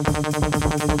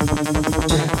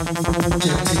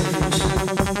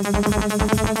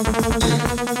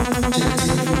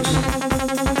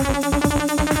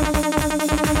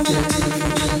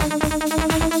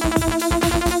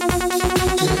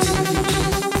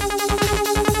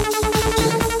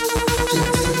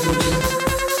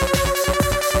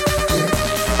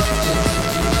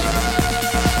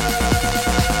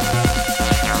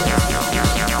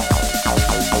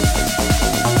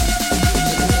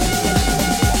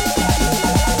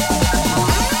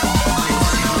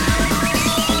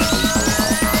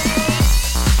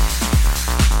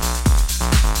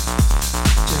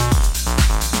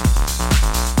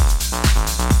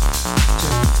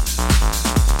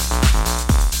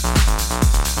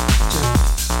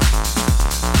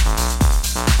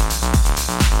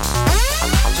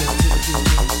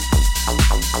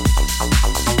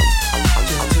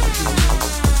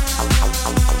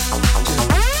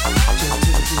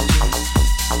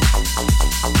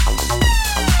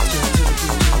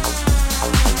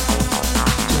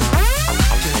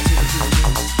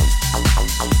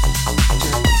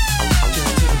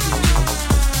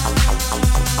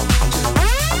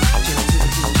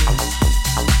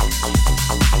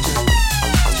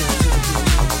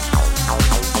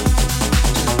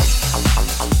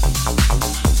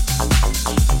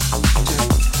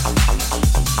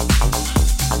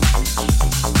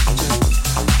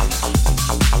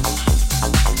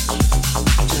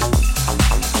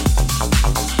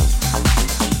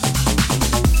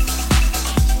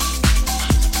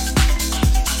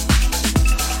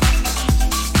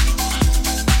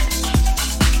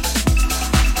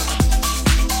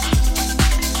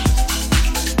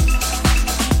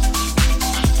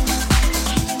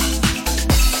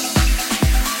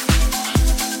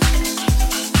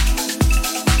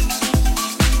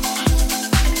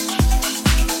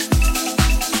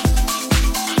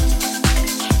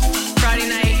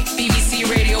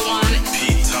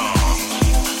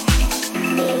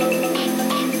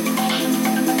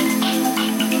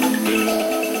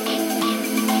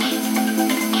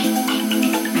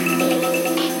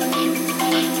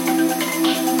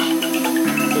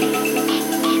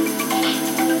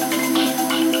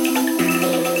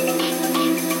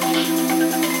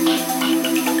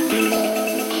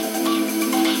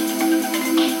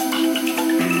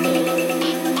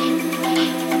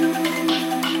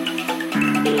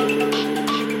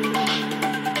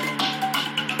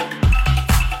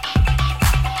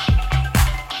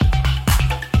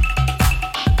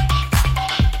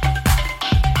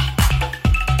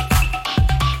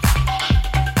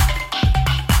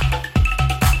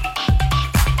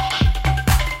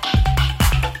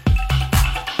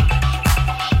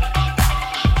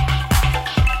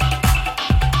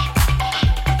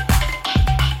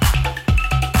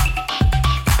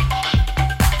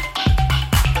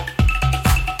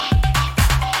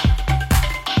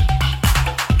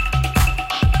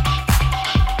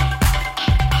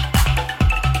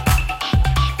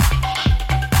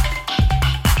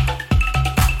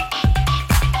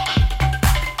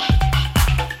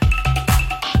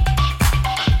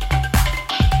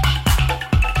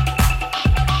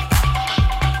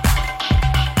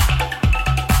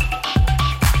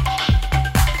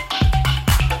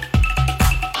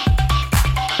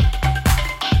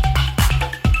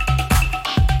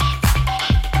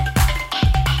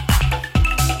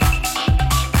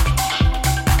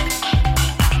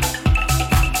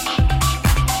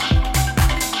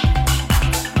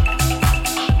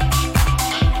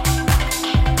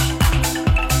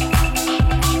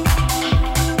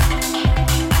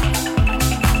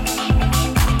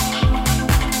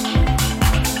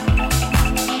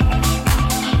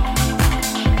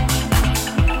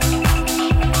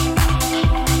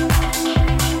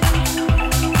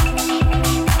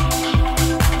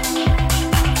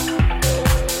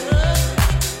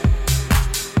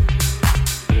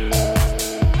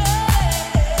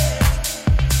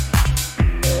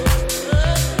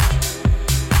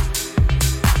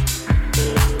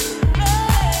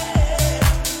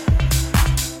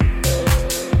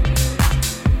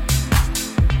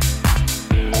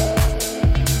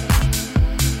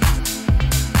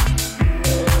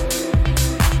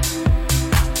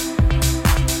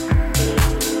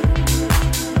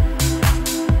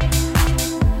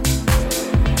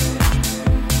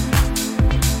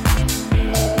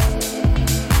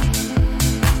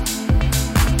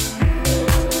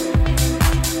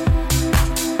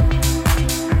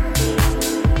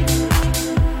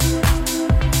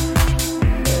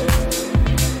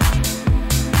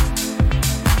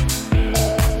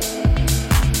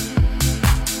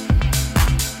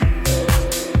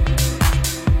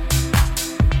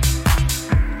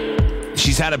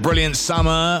had a brilliant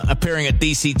summer, appearing at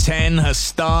DC10. Her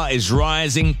star is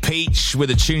rising. Peach, with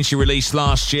a tune she released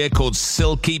last year called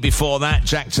Silky. Before that,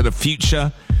 Jack to the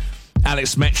Future,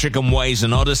 Alex Metric and Ways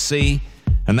and Odyssey.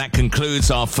 And that concludes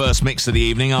our first mix of the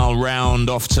evening. I'll round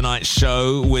off tonight's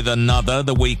show with another,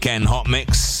 the Weekend Hot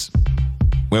Mix,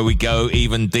 where we go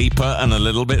even deeper and a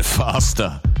little bit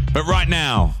faster. But right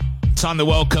now, time to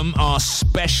welcome our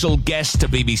special guest to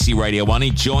BBC Radio 1. He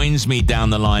joins me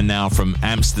down the line now from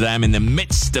Amsterdam in the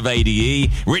midst of ADE.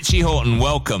 Richie Hawtin,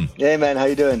 welcome. Hey man, how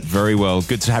you doing? Very well.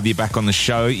 Good to have you back on the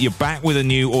show. You're back with a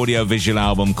new audio-visual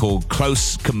album called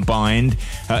Close Combined.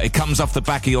 It comes off the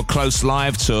back of your Close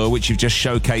Live tour, which you've just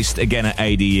showcased again at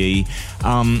ADE.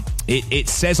 It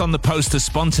says on the poster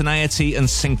spontaneity and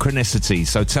synchronicity.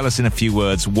 So tell us in a few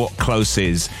words what Close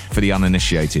is for the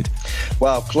uninitiated.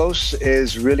 Well, Close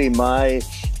is really my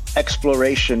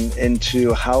exploration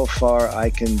into how far I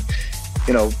can,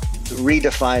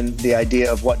 redefine the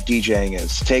idea of what DJing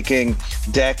is. Taking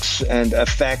decks and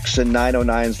effects and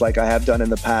 909s like I have done in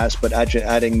the past, but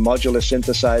adding modular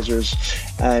synthesizers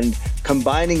and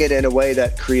combining it in a way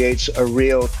that creates a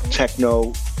real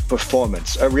techno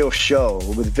performance, a real show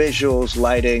with visuals,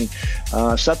 lighting,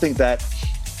 something that,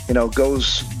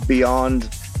 goes beyond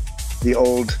the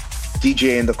old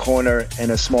DJ in the corner in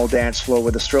a small dance floor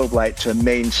with a strobe light to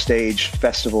main stage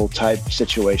festival type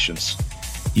situations.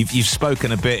 You've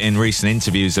spoken a bit in recent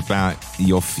interviews about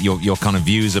your kind of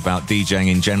views about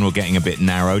DJing in general getting a bit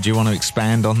narrow. Do you want to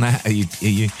expand on that?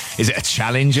 Is it a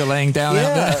challenge you're laying down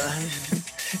out there?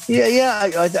 Yeah.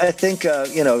 I think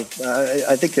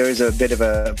I think there is a bit of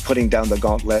a putting down the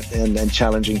gauntlet and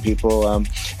challenging people.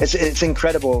 It's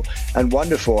incredible and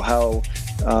wonderful how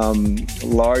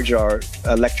large our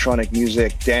electronic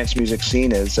music, dance music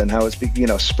scene is, and how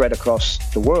it's spread across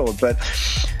the world. But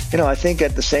I think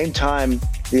at the same time,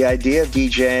 the idea of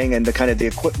DJing and the kind of the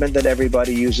equipment that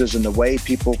everybody uses and the way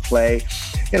people play,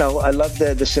 I love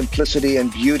the simplicity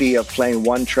and beauty of playing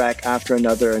one track after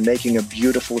another and making a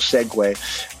beautiful segue.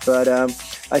 But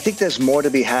I think there's more to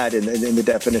be had in the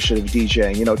definition of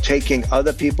DJing, taking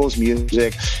other people's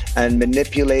music and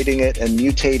manipulating it and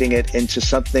mutating it into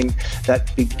something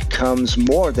that becomes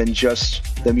more than just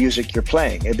the music you're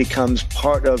playing. It becomes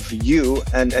part of you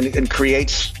and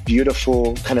creates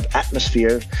beautiful kind of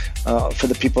atmosphere for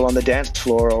the people on the dance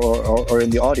floor or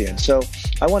in the audience. So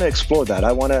I want to explore that.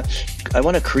 I want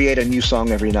to create a new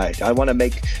song every night. I want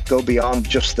to go beyond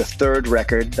just the third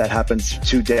record that happens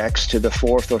 2 decks to the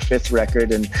 4th or 5th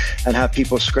record and have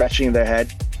people scratching their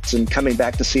heads and coming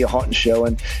back to see a Hawtin show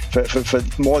and for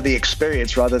more the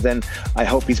experience rather than I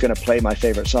hope he's going to play my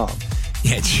favorite song.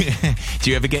 Yeah,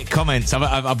 do you ever get comments?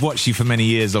 I've watched you for many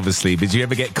years, obviously, but do you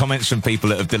ever get comments from people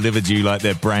that have delivered you like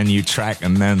their brand new track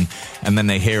and then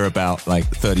they hear about like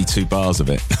 32 bars of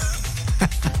it?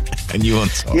 And you on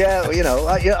top?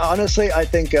 Yeah, honestly, I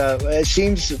think it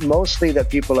seems mostly that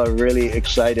people are really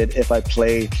excited if I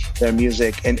play their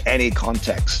music in any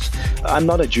context. I'm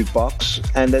not a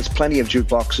jukebox, and there's plenty of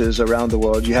jukeboxes around the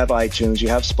world. You have iTunes, you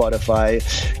have Spotify.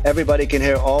 Everybody can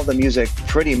hear all the music,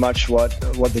 pretty much what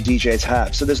the DJs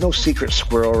have. So there's no secret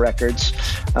squirrel records.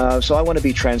 So I want to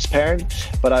be transparent,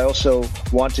 but I also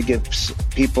want to give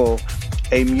people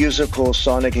a musical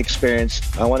sonic experience.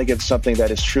 I want to give something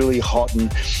that is truly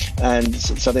Hawtin and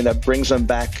something that brings them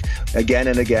back again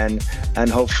and again and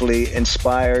hopefully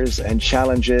inspires and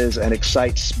challenges and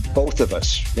excites both of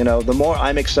us. The more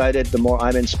I'm excited, the more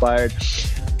I'm inspired.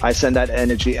 I send that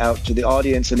energy out to the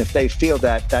audience, and if they feel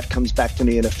that comes back to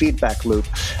me in a feedback loop.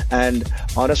 And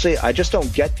honestly, I just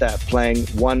don't get that playing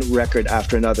one record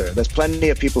after another. There's plenty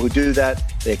of people who do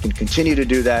that. They can continue to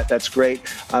do that. That's great.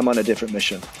 I'm on a different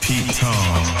mission. Pete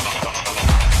Tong.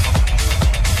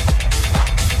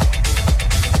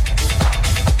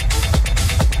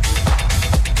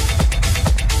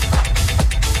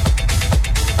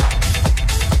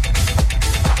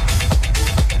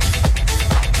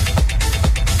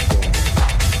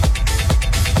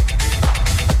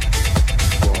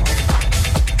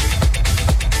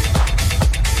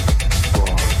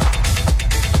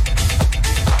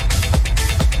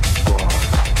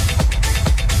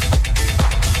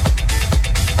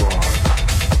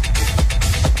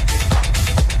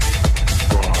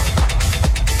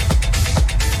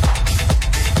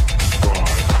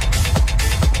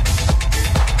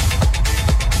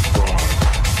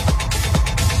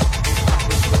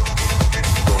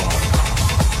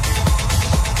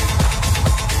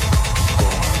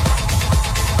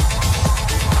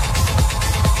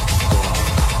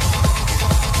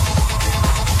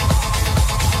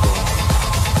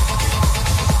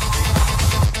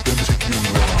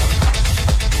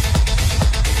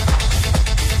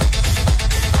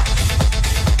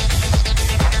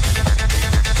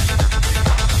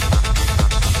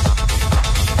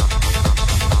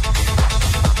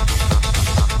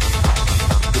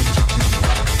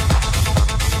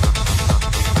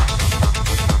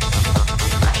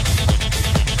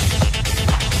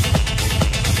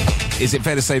 Is it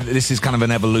fair to say that this is kind of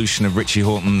an evolution of Richie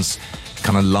Hawtin's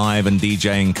kind of live and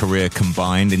DJing career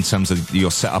combined in terms of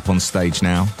your setup on stage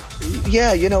now?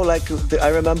 Yeah, I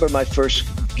remember my first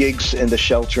gigs in the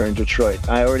Shelter in Detroit.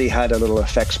 I already had a little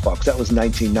effects box. That was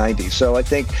 1990. So I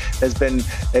think there's been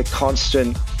a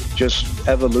constant just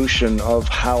evolution of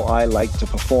how I like to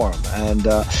perform. And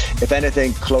if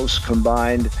anything, Close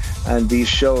combined and these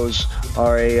shows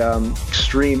are a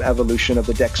extreme evolution of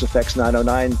the Dex Effects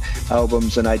 909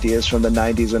 albums and ideas from the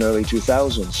 90s and early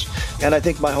 2000s. And I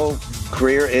think my whole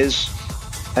career is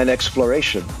an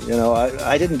exploration.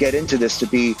 I didn't get into this to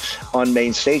be on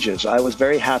main stages. I was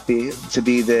very happy to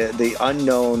be the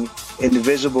unknown,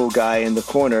 invisible guy in the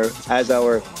corner. As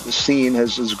our scene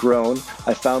has grown,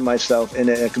 I found myself in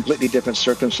a completely different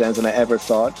circumstance than I ever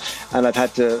thought, and I've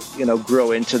had to,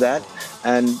 grow into that.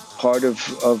 And part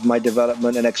of my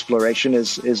development and exploration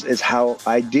is how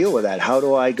I deal with that. How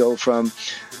do I go from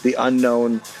the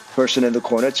unknown person in the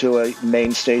corner to a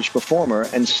main stage performer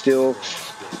and still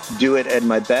do it at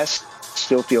my best,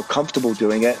 still feel comfortable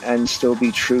doing it, and still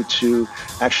be true to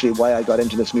actually why I got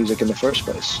into this music in the first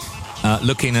place.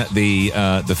 Looking at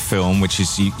the film, which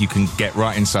is you can get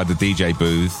right inside the DJ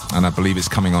booth, and I believe it's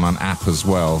coming on an app as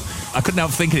well. I couldn't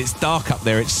help thinking it's dark up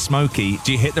there, it's smoky.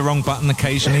 Do you hit the wrong button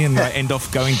occasionally and end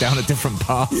off going down a different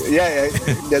path? Yeah,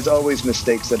 there's always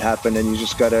mistakes that happen, and you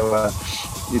just got to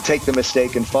you take the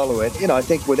mistake and follow it. I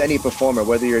think with any performer,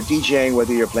 whether you're DJing,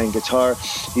 whether you're playing guitar,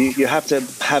 you have to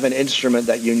have an instrument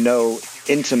that you know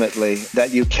intimately,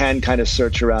 that you can kind of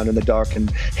search around in the dark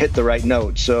and hit the right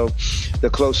note. So the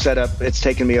Close setup, it's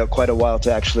taken me quite a while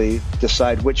to actually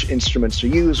decide which instruments to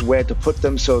use, where to put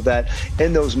them, so that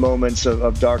in those moments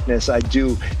of darkness, I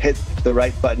do hit the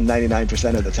right button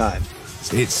 99% of the time.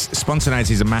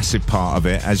 Spontaneity is a massive part of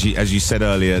it. As you said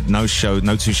earlier, no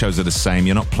two shows are the same.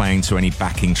 You're not playing to any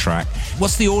backing track.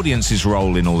 What's the audience's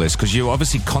role in all this? Because you're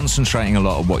obviously concentrating a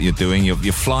lot of what you're doing. You're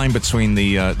flying between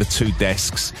the two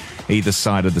desks either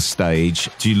side of the stage.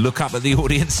 Do you look up at the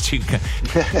audience? Do you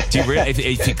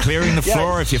if you're clearing the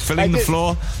floor, if you're filling the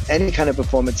floor? Any kind of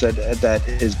performance that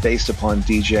is based upon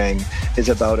DJing is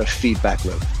about a feedback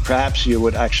loop. Perhaps you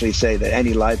would actually say that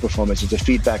any live performance is a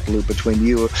feedback loop between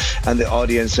you and the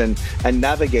audience, and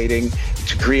navigating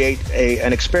to create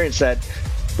an experience that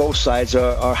both sides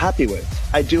are happy with.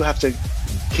 I do have to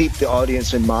keep the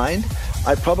audience in mind.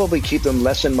 I probably keep them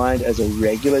less in mind as a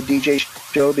regular DJ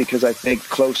show, because I think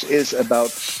Close is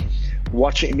about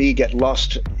watching me get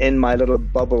lost in my little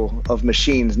bubble of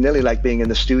machines, nearly like being in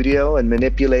the studio and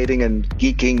manipulating and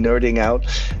geeking, nerding out,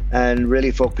 and really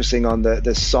focusing on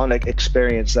the sonic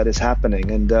experience that is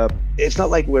happening. And it's not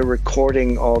like we're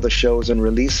recording all the shows and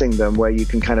releasing them where you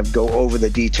can kind of go over the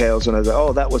details and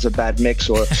oh, that was a bad mix,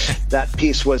 or that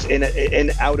piece was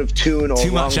in out of tune, or too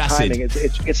wrong much acid. timing.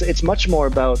 It's much more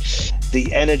about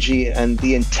the energy and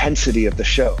the intensity of the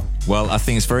show. Well, I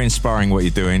think it's very inspiring what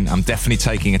you're doing. I'm definitely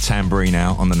taking a tambourine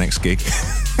out on the next gig.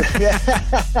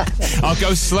 I'll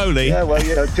go slowly. Yeah, well,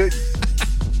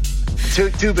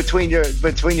 two between your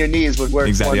knees would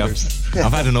work wonders.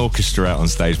 I've had an orchestra out on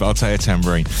stage, but I'll take a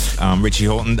tambourine. Richie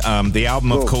Hawtin, the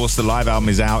album, of course, the live album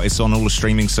is out. It's on all the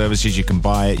streaming services. You can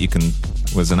buy it.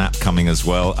 There's an app coming as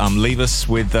well. Leave us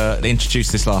with,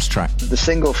 introduce this last track. The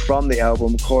single from the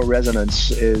album, Core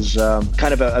Resonance, is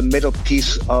kind of a middle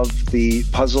piece of the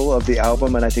puzzle of the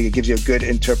album, and I think it gives you a good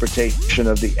interpretation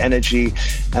of the energy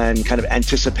and kind of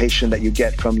anticipation that you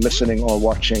get from listening or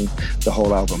watching the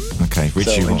whole album. Okay,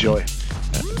 Richie so enjoy.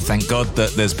 Thank God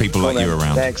that there's people like you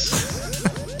around. Thanks.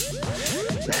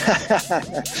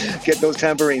 Get those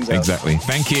tambourines out. Exactly.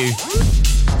 Thank you.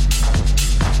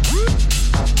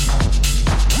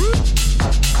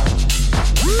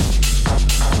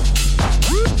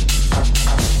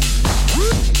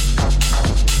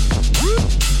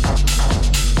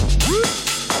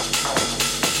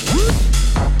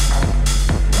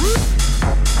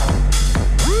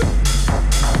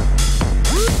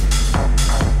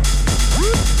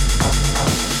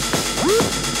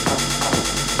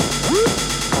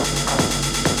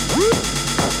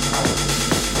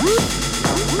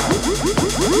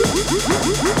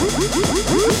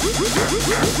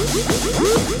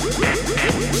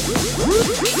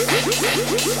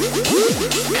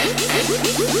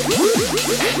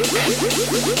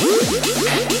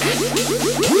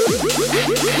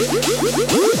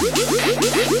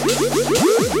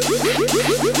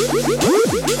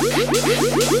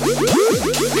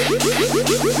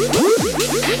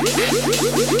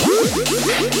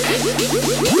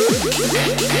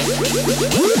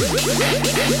 Woo!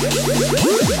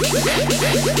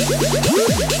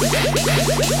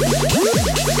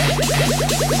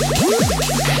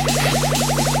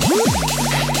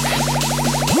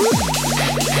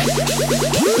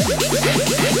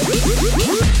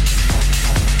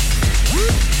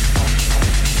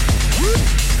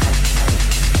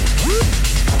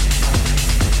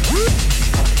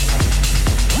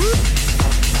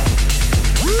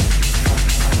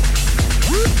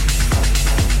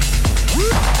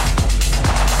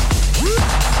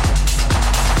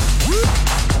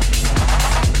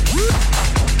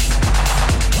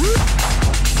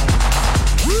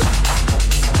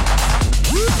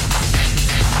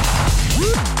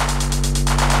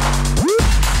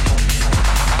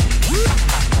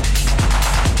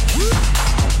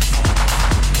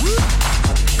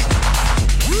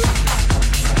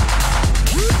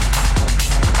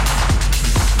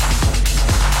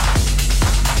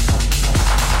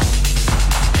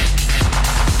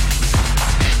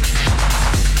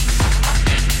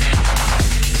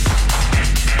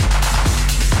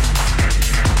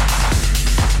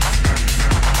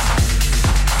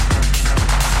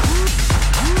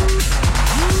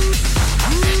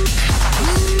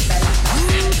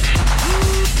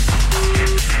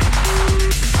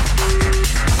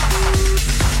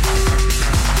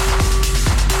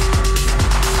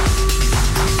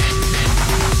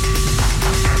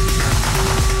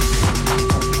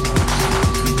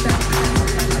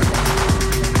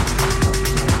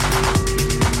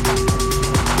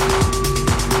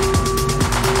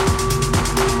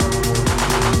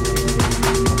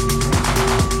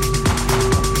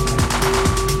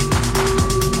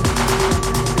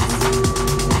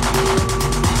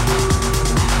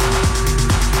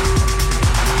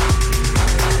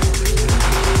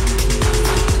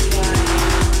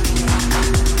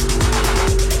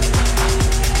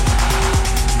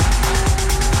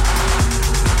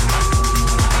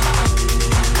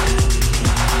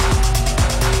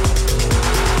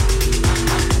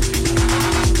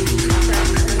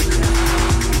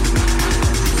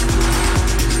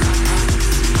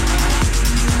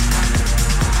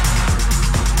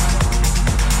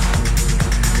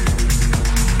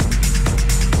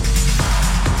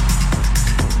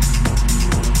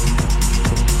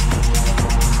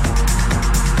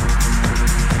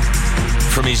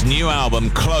 his new album,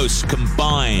 Close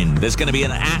Combined. There's going to be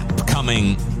an app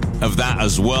coming of that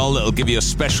as well that'll give you a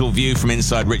special view from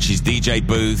inside Richie's DJ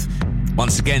booth.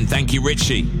 Once again, thank you,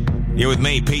 Richie. You're with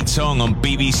me, Pete Tong, on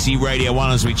BBC Radio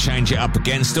 1 as we change it up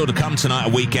again. Still to come tonight,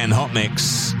 a weekend hot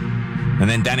mix. And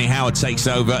then Danny Howard takes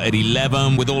over at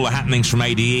 11 with all the happenings from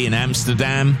ADE in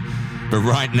Amsterdam. But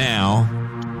right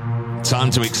now,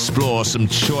 time to explore some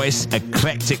choice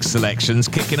eclectic selections.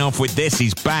 Kicking off with this,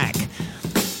 he's back.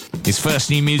 His first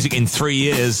new music in 3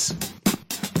 years.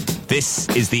 This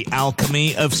is The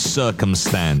Alchemy of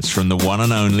Circumstance from the one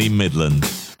and only Midland.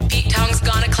 Pete Tong's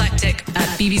Gone Eclectic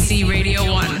at BBC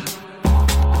Radio 1.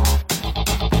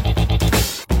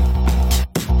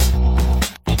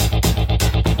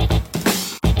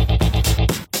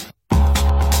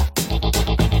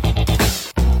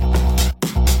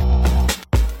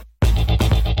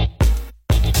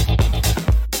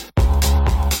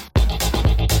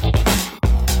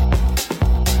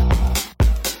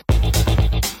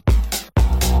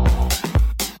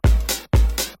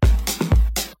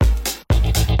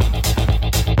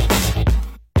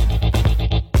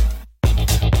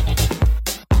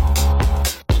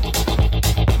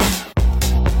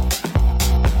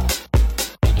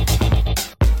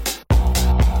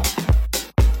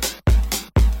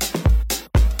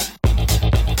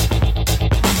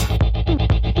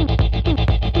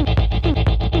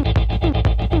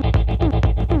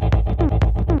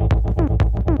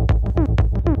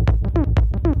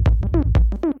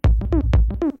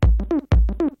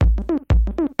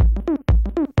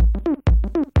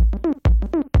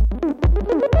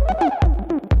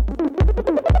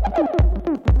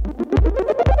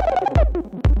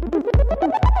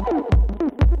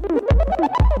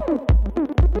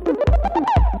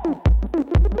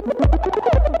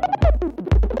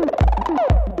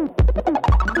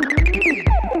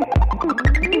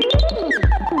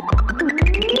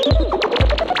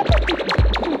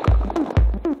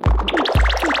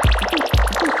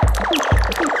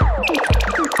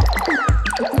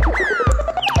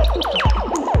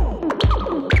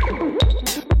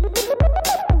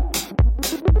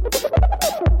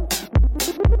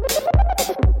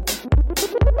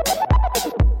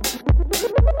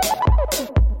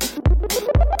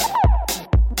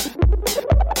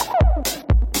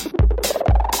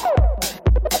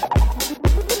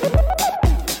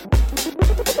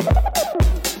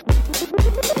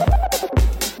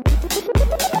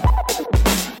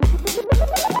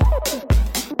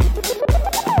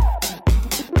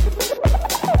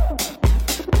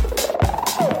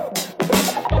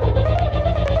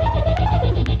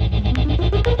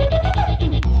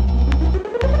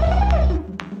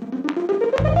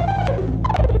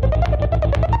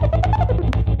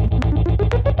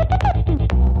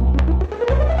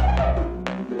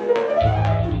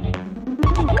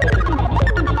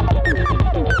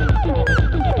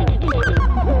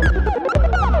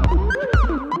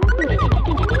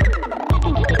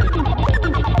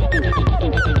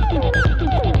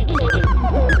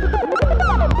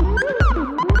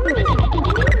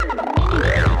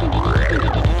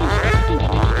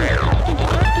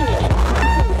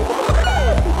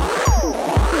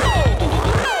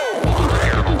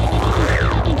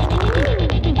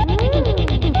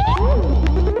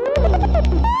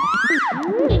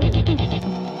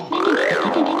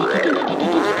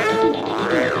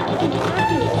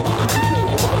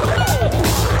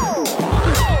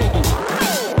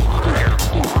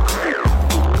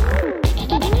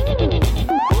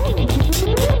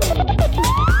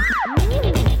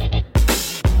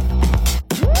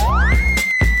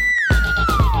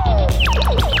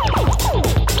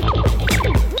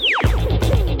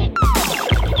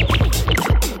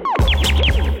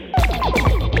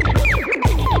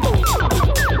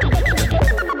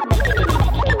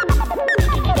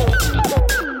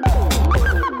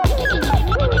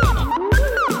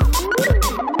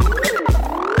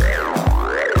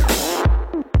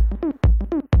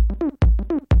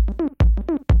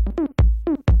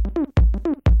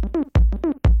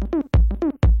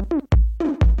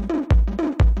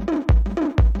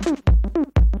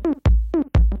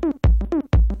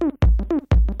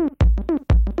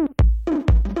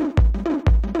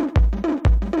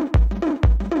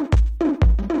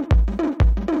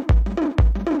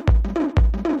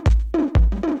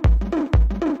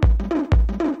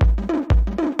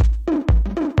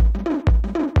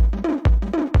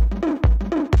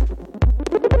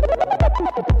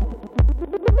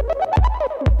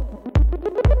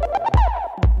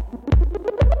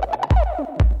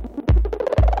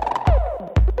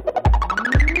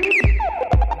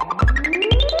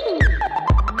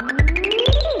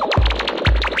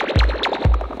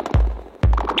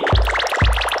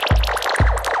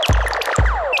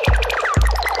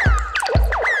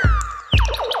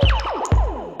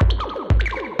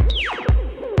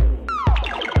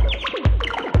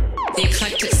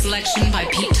 selection by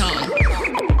Pete Tong.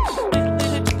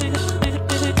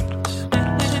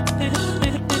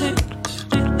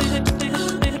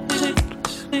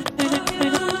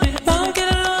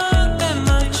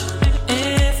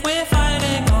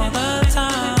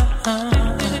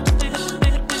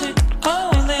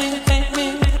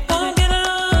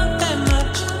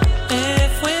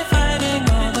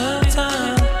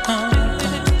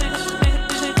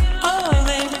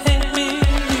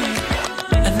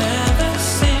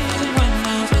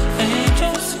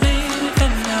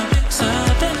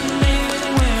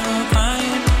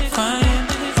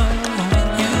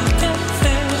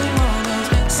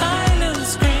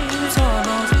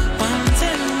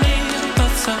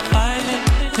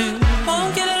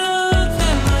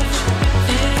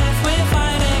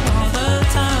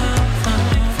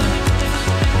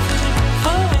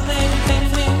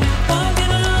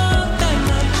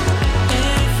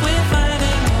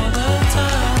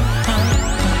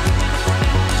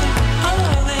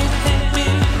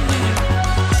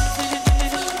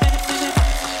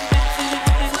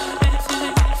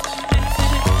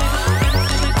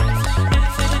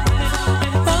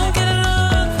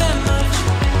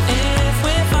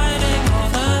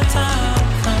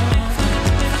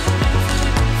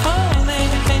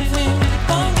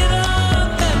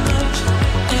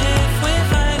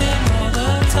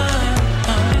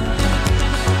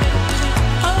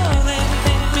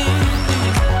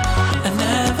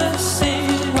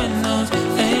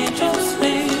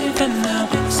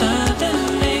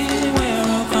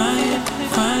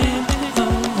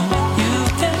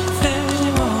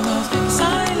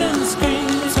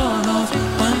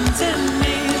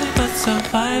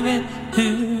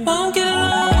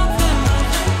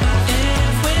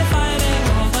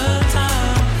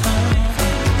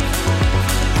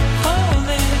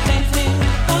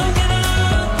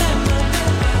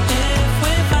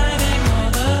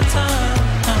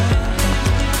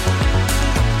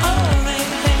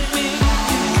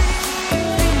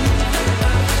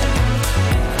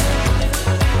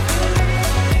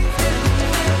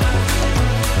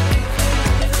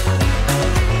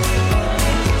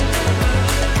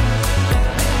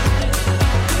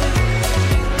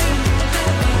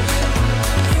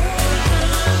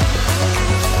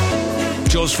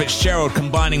 Fitzgerald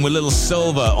combining with Little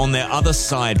Silver on their Other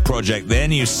Side project, their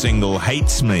new single,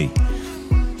 Hates Me.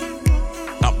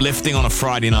 Uplifting on a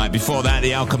Friday night. Before that,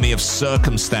 The Alchemy of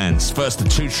Circumstance. First, the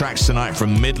 2 tracks tonight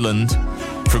from Midland,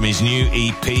 from his new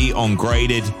EP,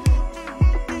 Ungraded.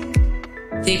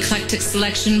 The Eclectic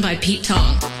Selection by Pete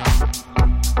Tong.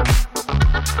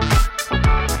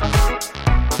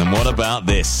 And what about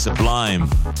this? Sublime.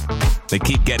 They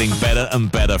keep getting better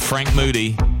and better. Frank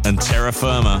Moody and Terra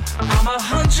Firma. I'm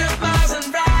 100 miles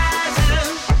and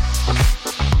rising.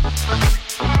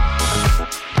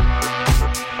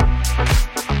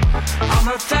 I'm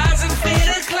 1,000 feet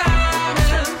of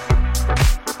climbing.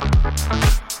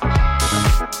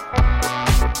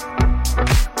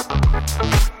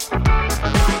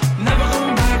 Never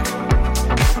going back.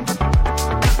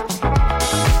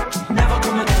 Never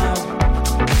coming down.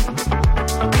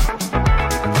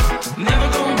 Never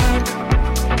going back.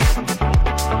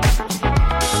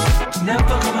 Never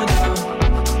coming down.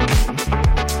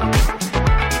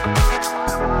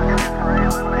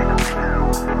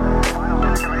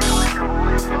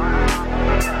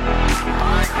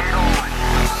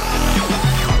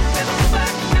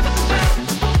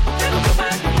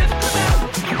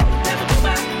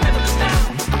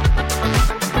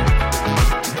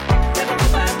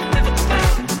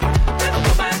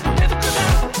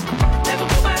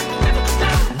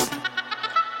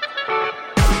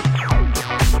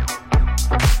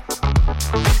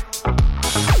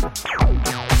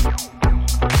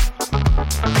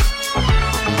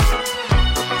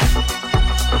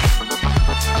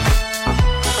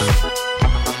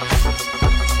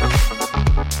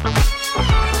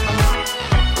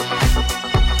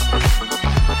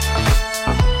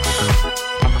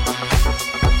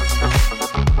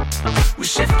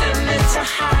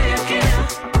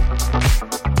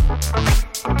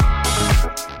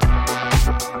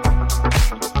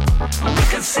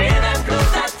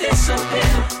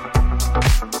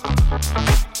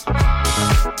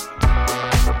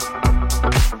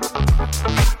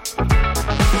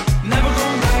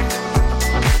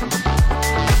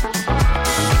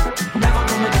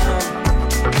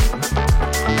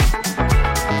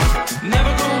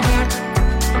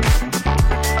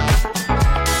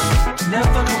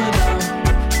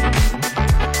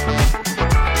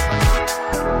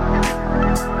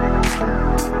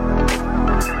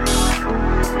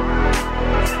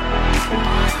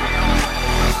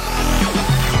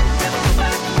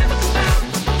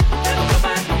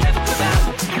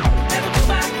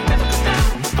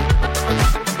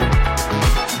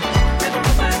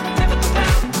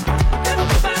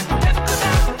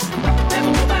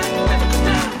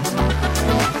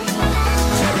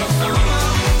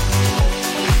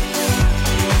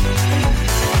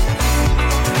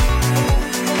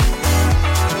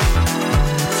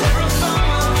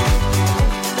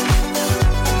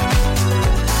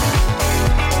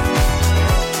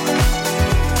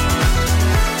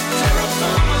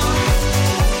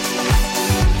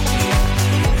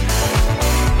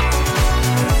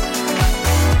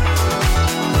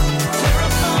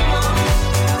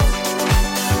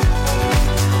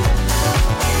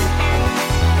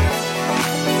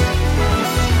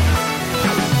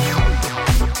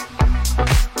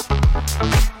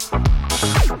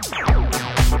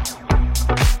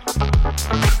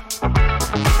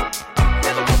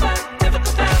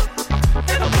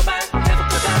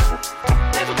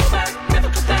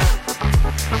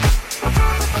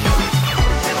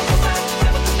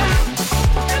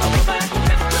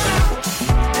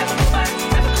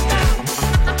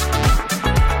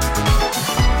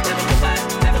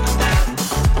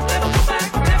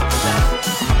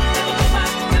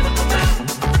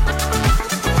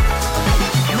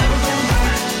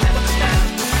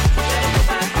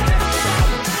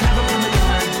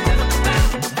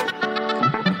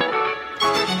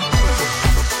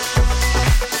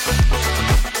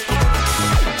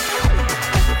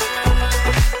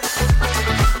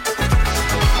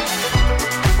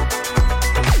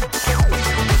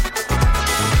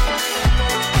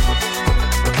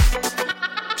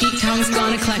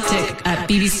 eclectic at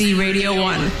BBC Radio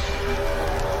 1.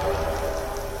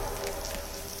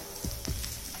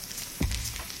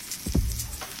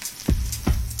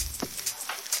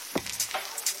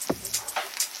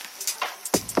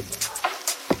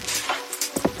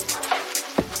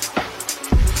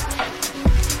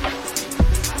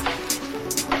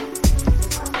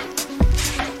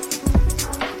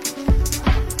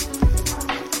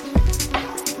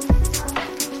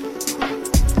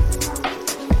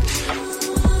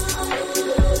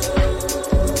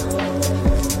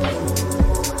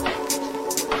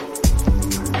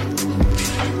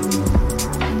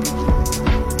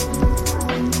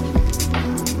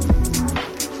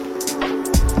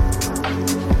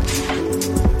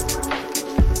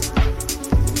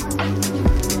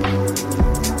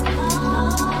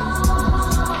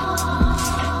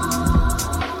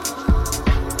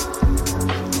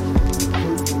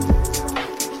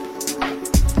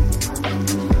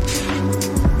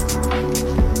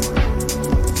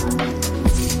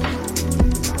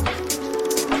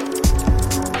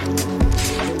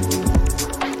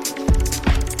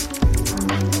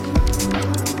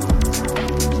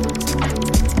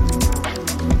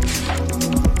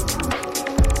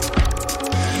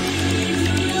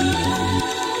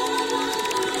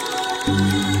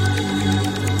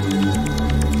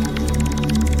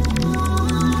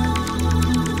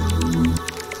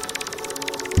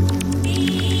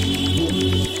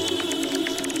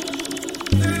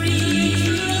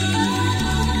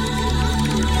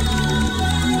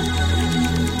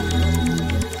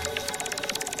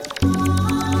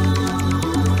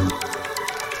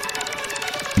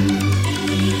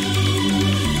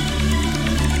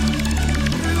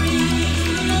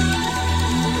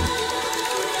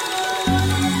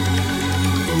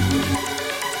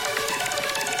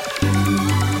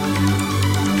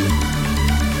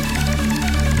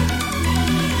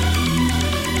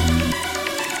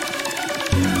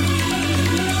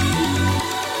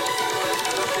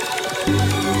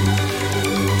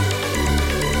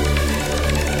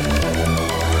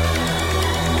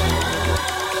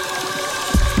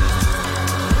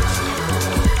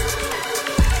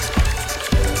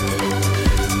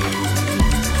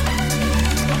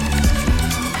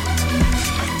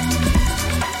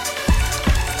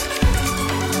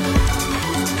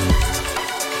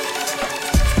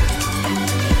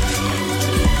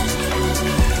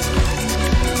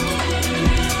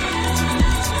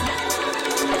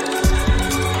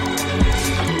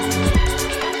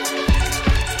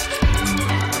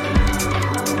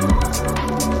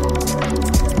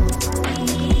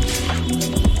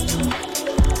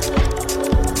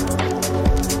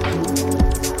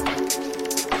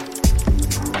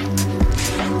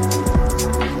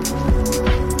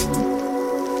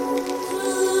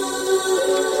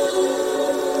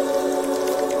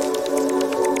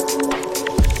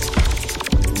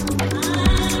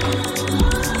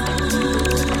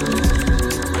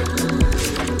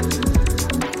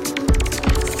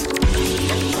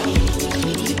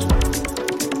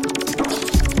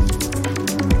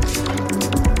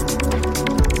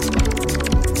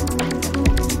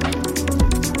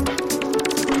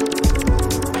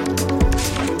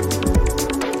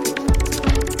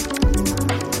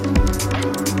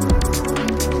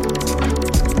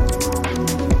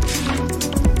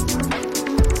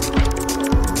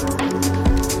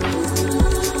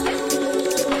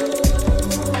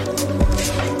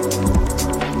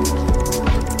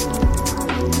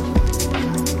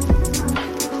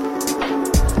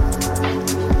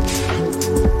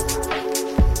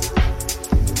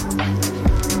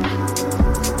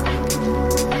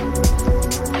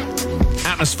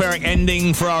 atmospheric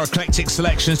ending for our eclectic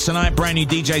selections tonight. Brand new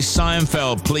DJ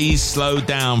Seinfeld, Please Slow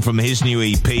Down, from his new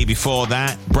EP. Before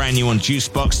that, brand new on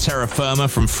Juicebox, Terra Firma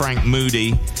from Frank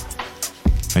Moody.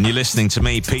 And you're listening to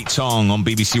me, Pete Tong, on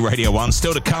BBC Radio 1.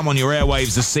 Still to come on your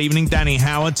airwaves this evening, Danny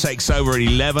Howard takes over at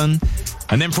 11.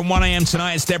 And then from 1am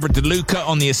tonight, it's Deborah DeLuca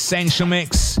on the Essential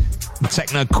Mix, the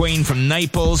techno queen from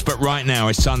Naples. But right now,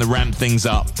 it's time to ramp things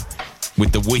up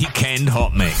with the Weekend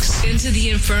Hot Mix. Into the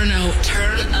Inferno,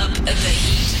 turn up the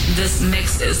heat. This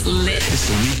mix is lit. It's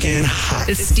the Weekend Hot.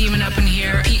 It's steaming up in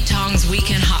here. Pete Tong's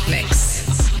Weekend Hot Mix.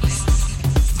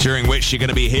 During which you're going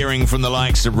to be hearing from the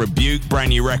likes of Rebuke, brand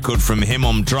new record from him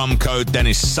on Drum Code,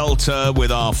 Dennis Salter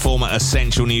with our former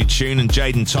Essential new tune, and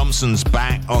Jaden Thompson's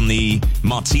back on the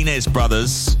Martinez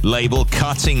Brothers label,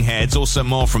 Cutting Heads. Also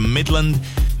more from Midland.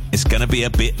 It's going to be a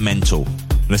bit mental.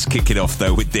 Let's kick it off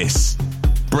though with this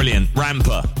brilliant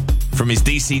Ramper from his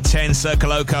DC-10 Circa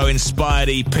Loco inspired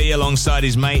EP alongside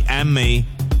his mate and me.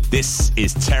 This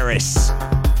is Terrace.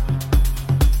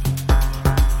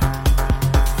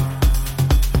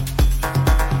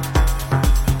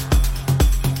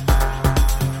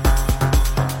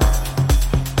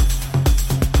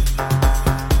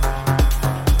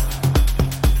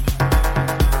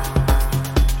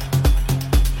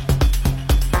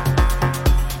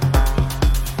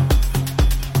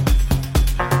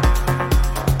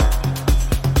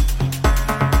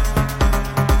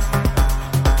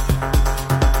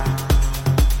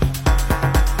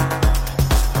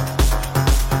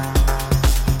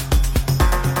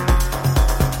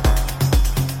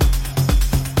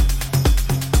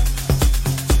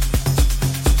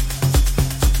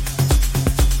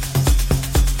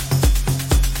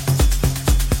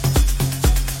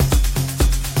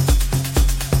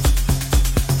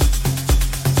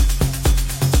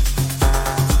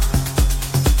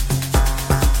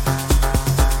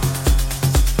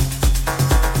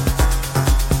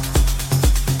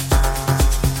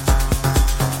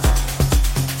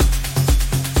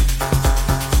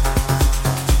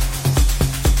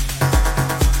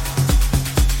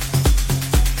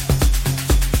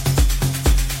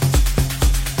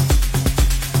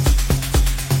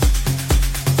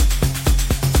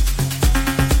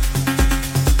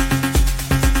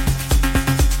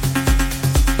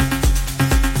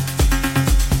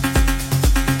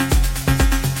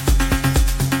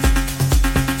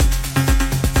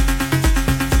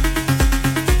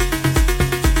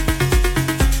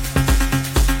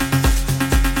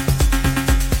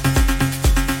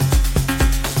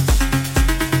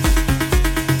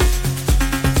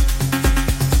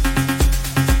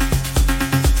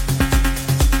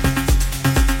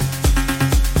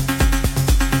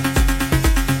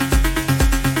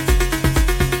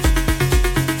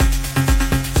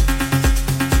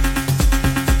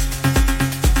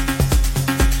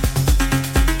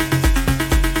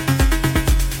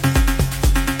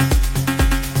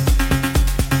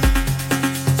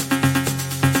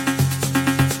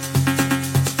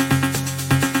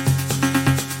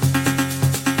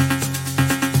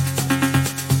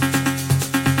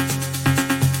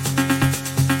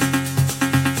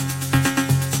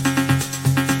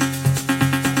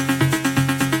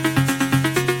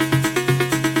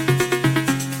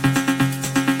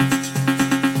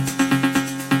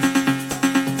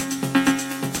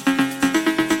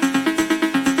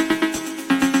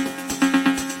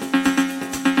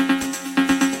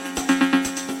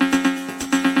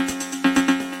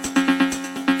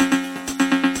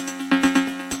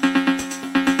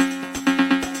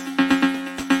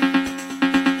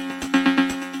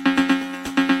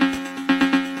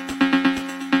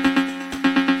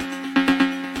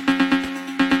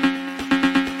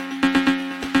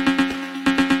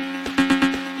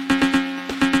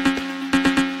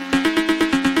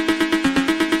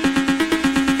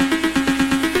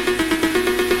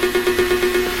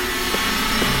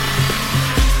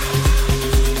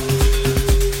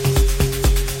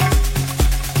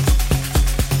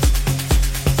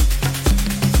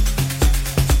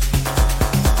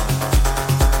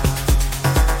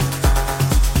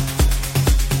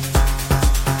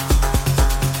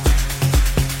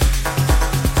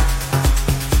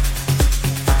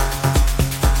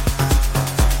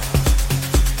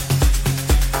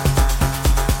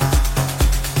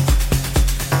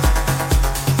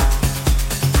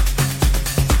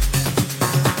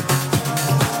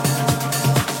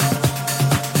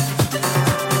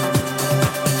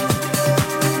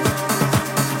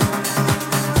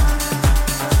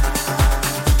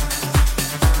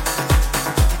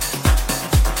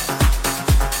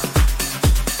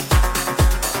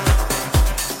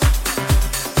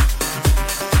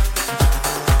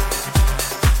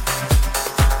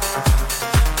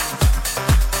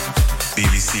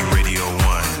 Frequency Radio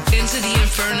 1. Into the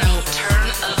inferno, turn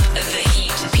up the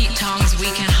heat. Pete Tong's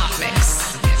Weekend Hot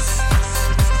Mix.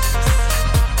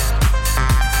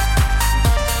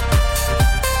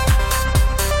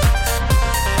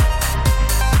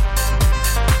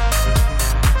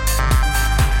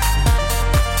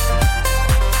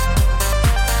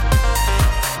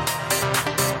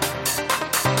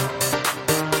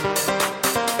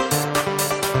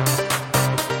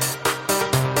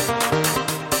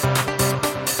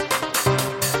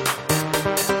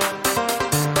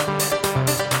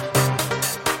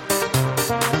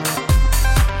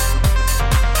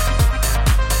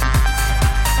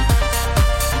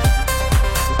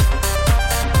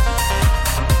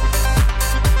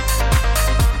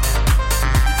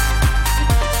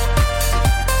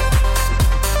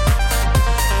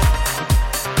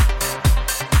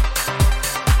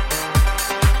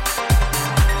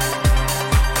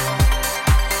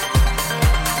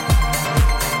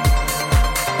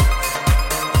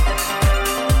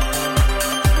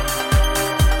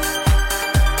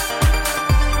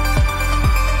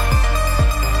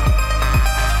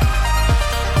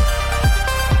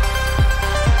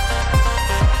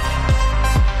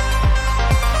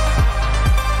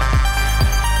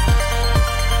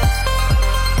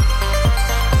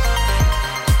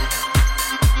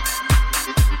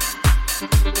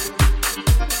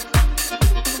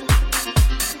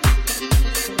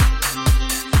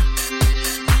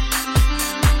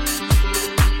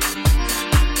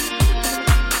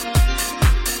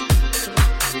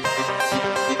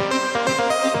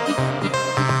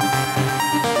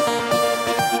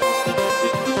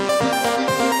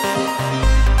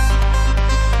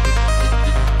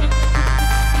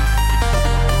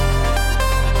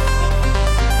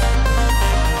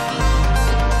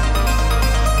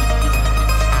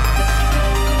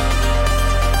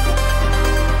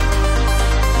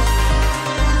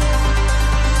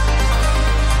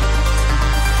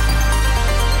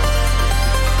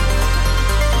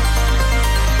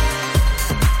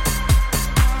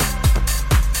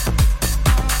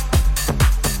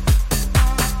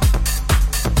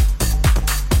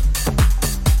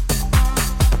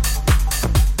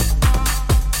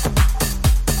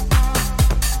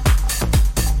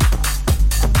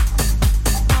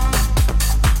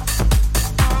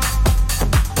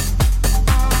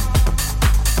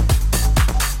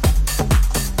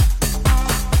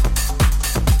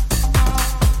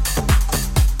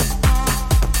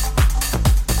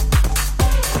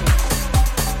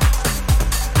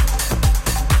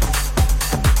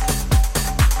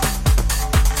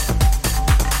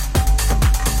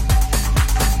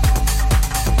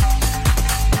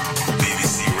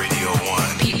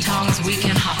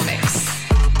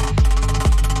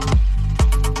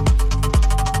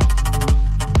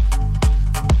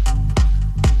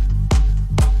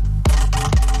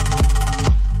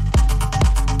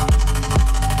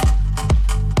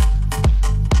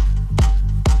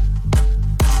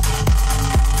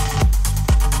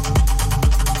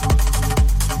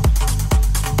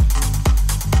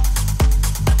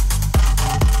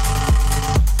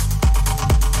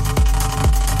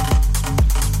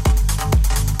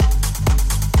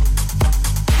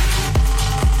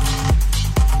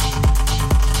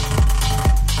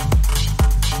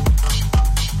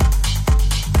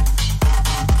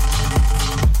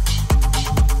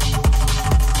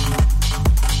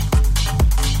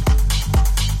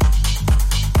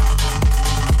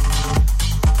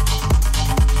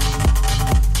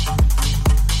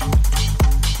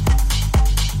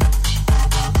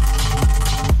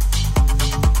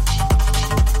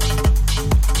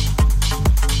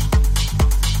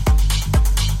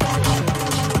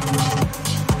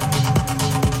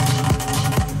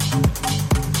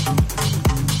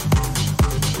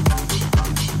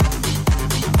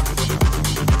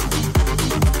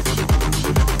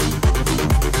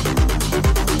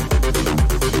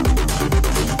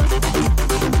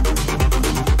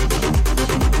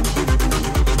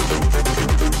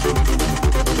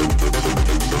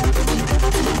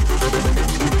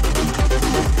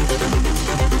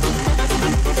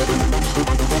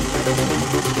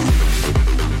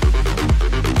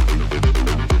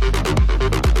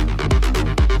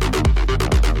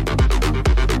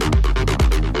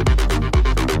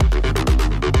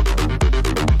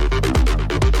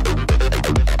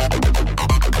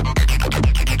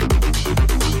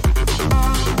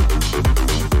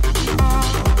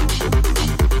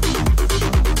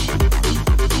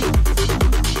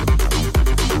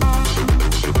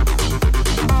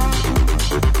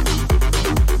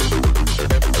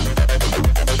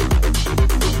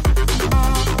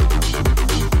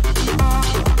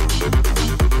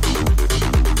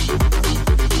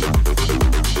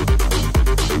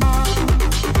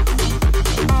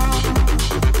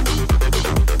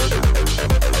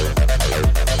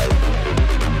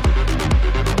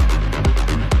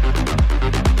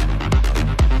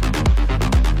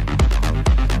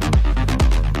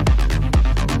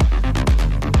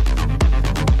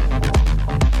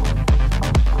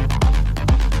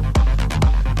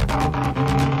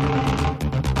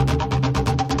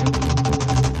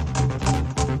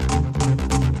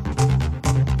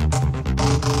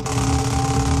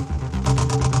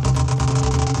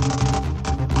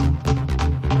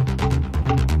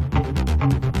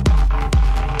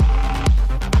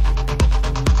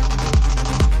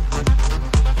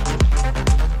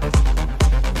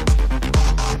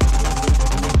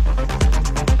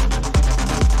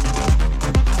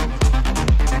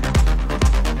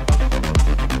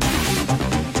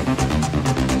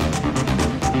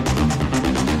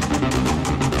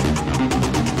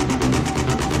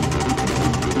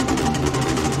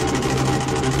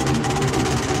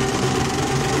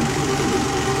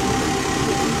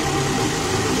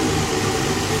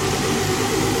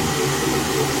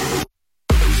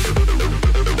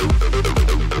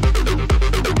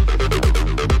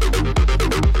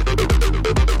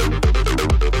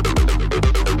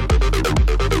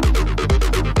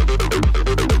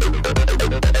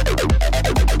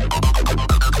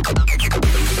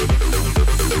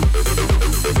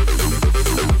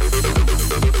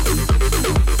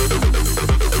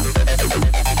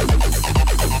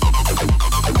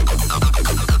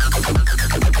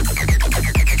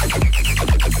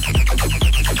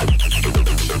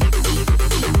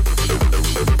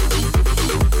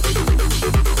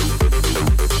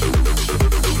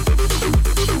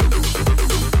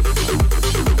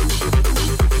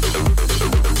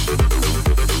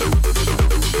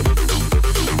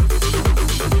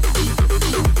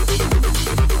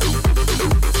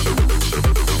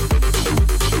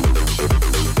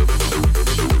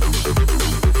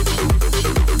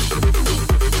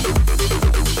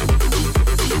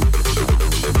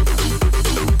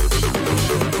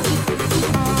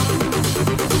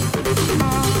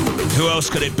 Who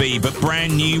else could it be but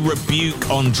brand new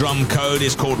Rebuke on drum code?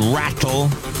 It's called Rattle.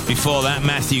 Before that,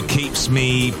 Matthew Keeps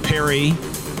Me Piri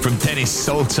from Dennis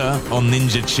Salter on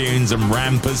Ninja Tunes and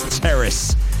Rampers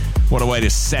Terrace. What a way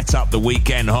to set up the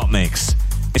weekend hot mix.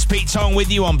 It's Pete Tong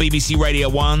with you on BBC Radio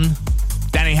 1.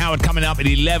 Danny Howard coming up at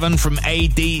 11 from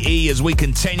ADE as we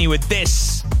continue with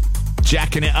this.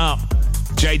 Jacking it up.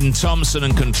 Jaden Thompson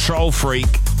and Control Freak.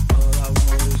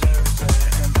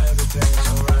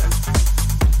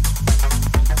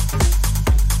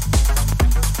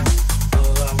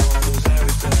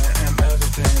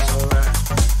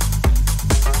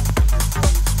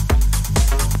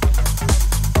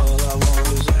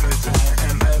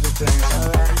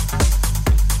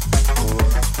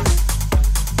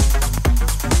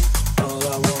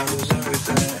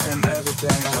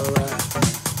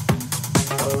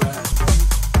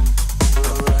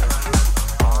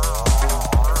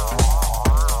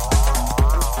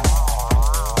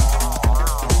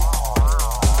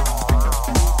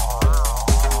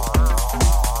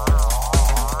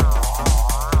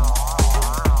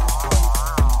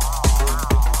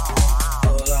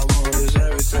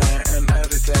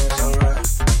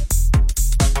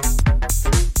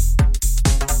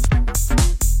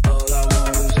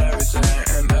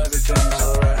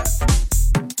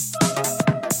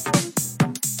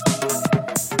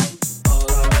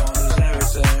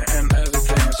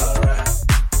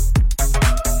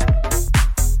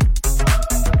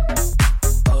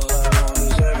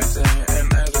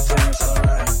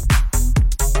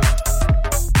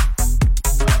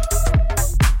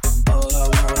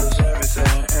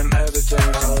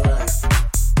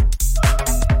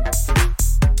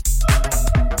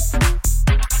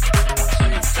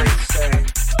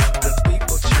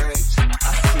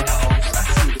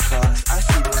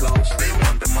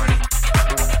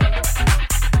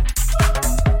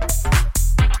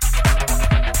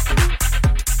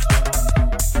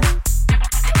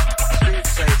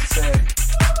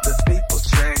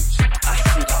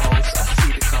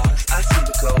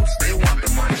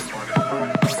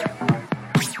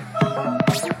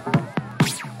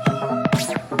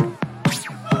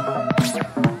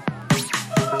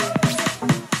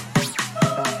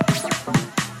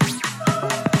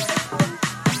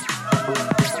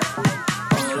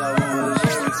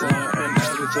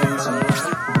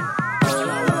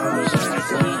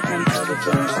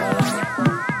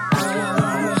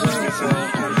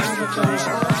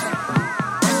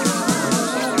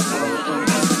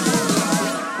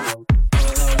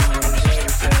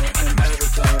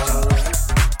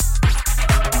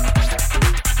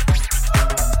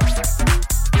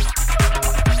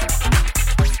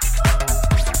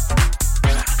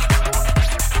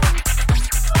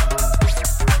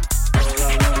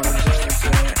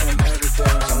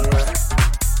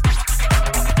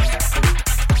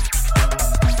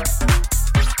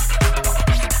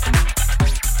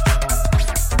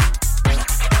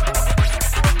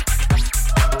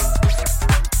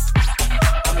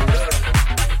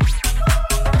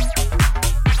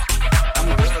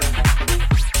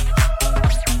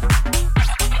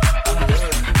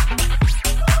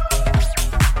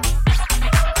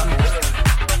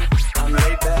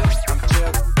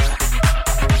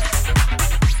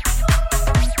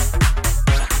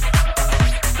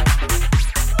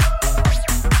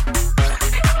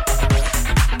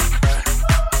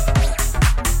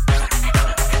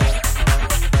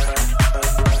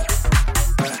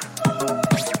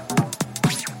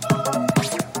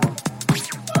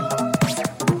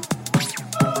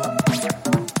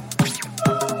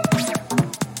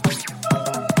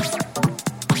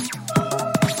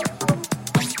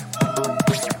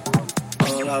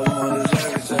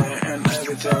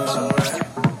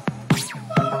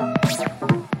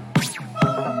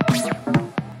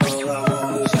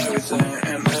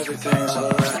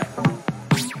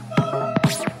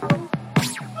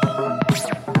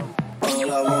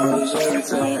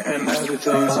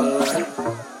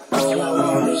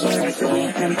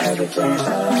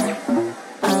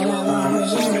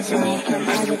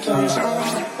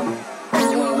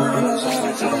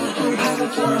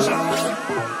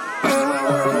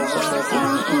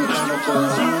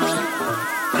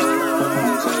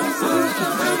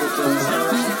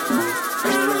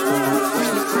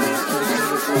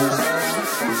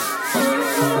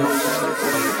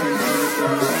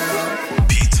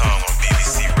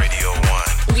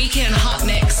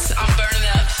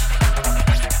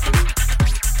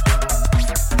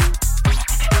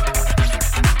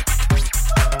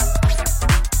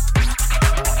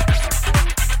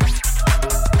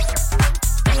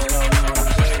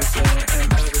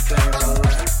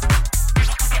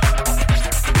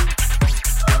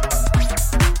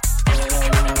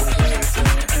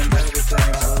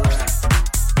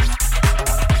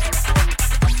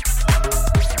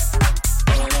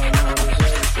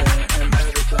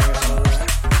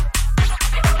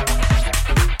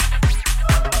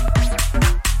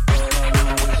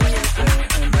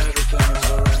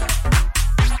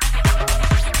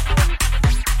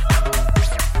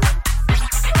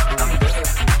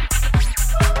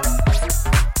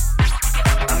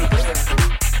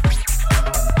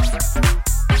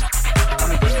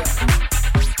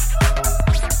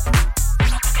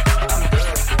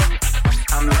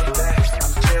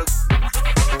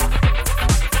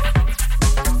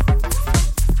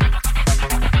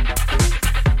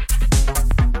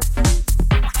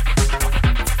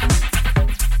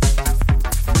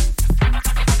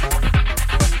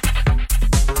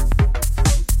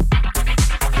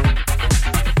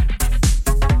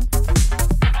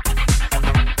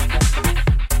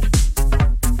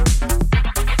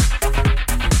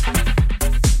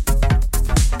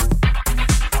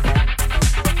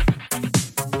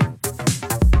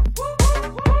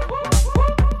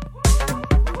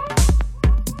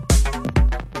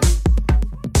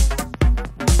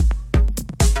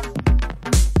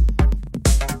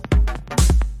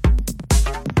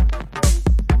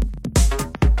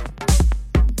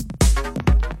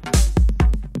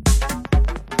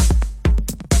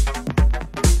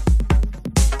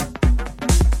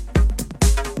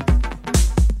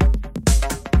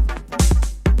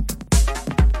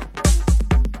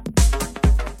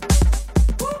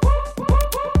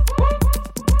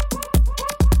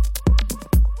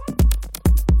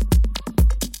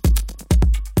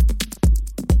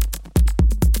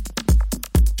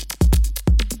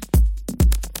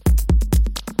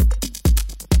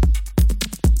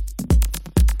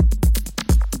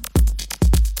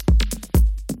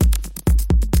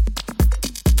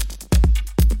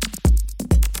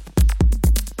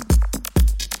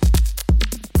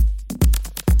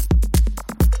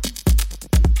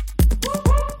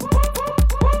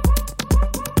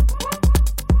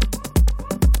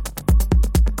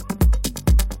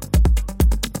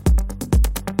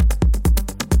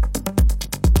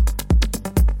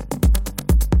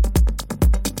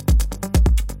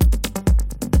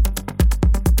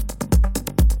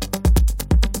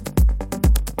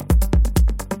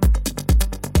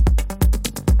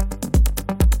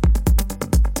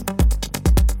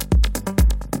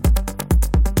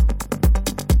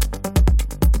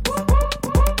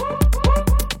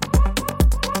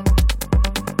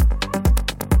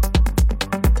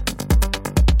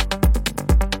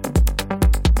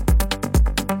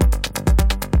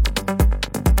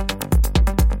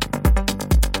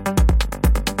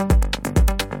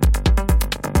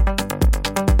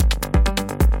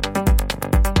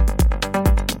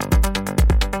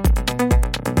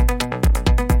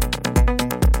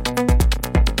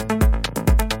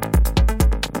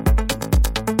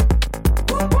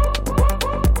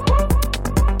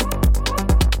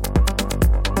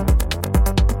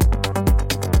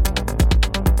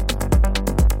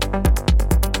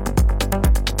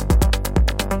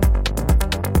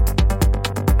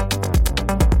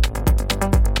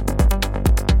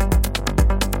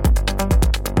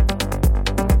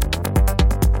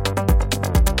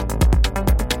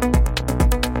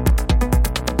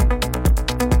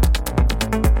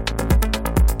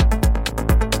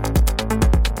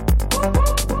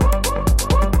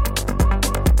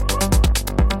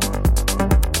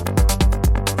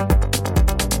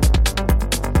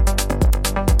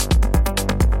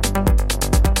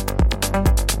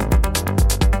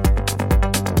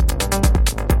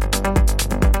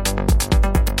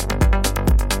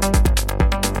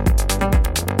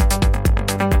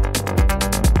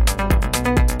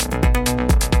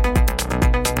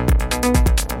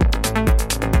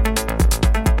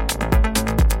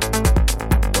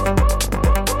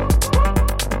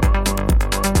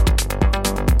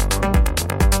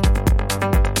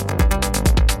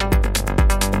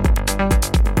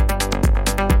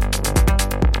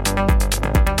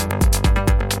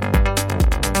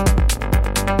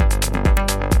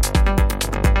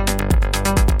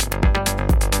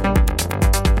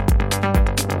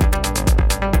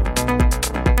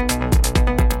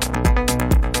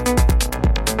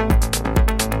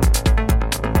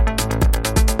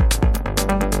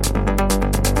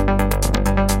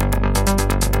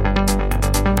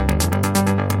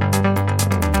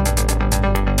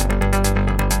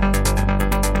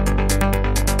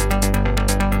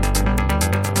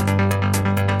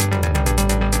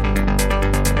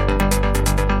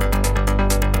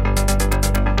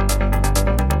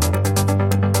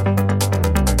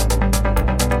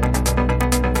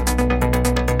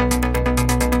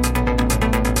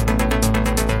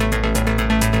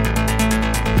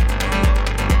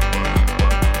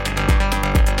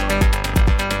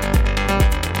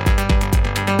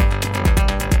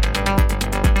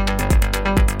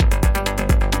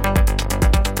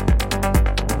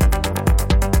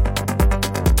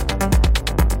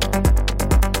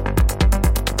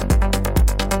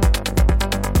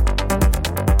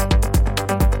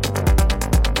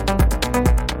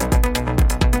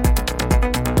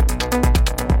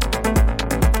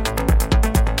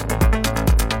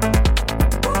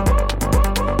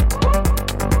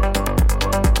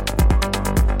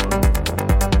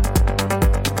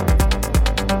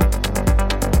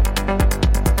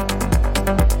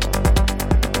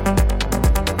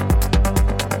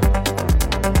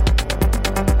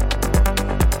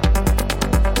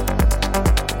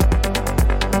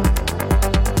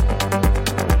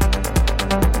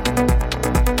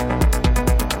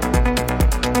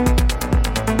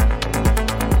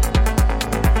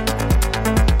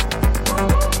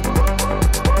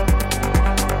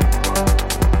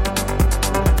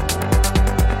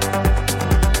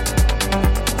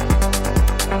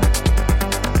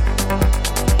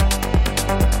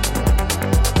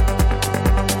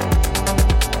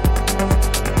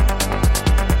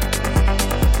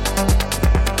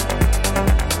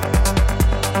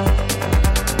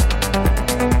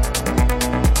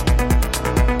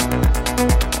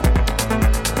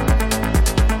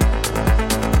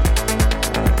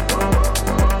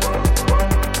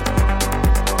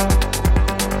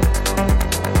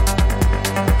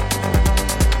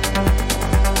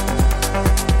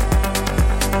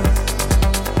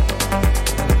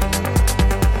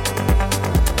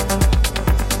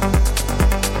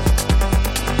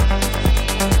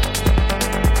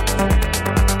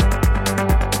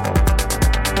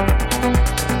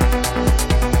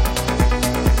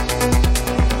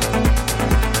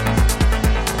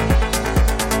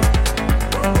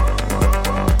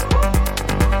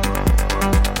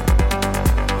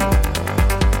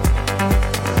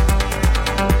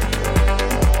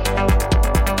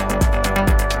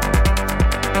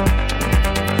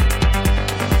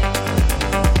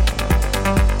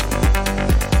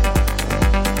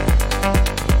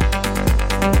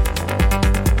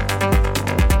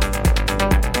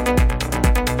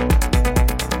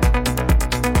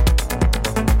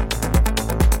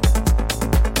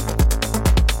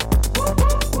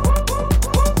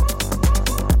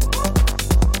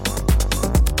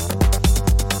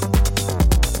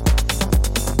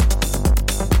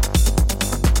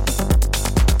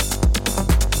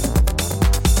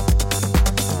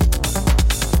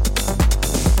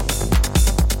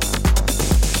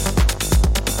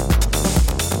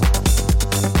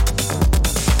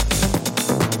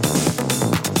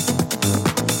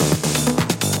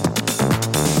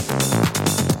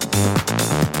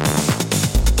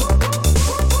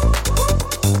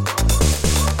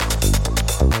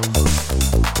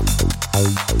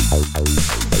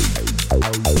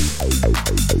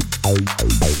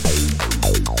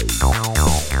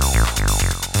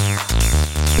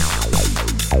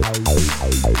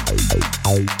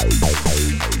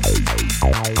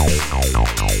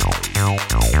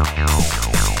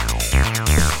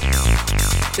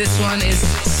 This one is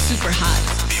super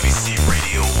hot. BBC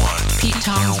Radio 1. Pete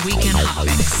Tong's Weekend Hot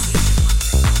Mix.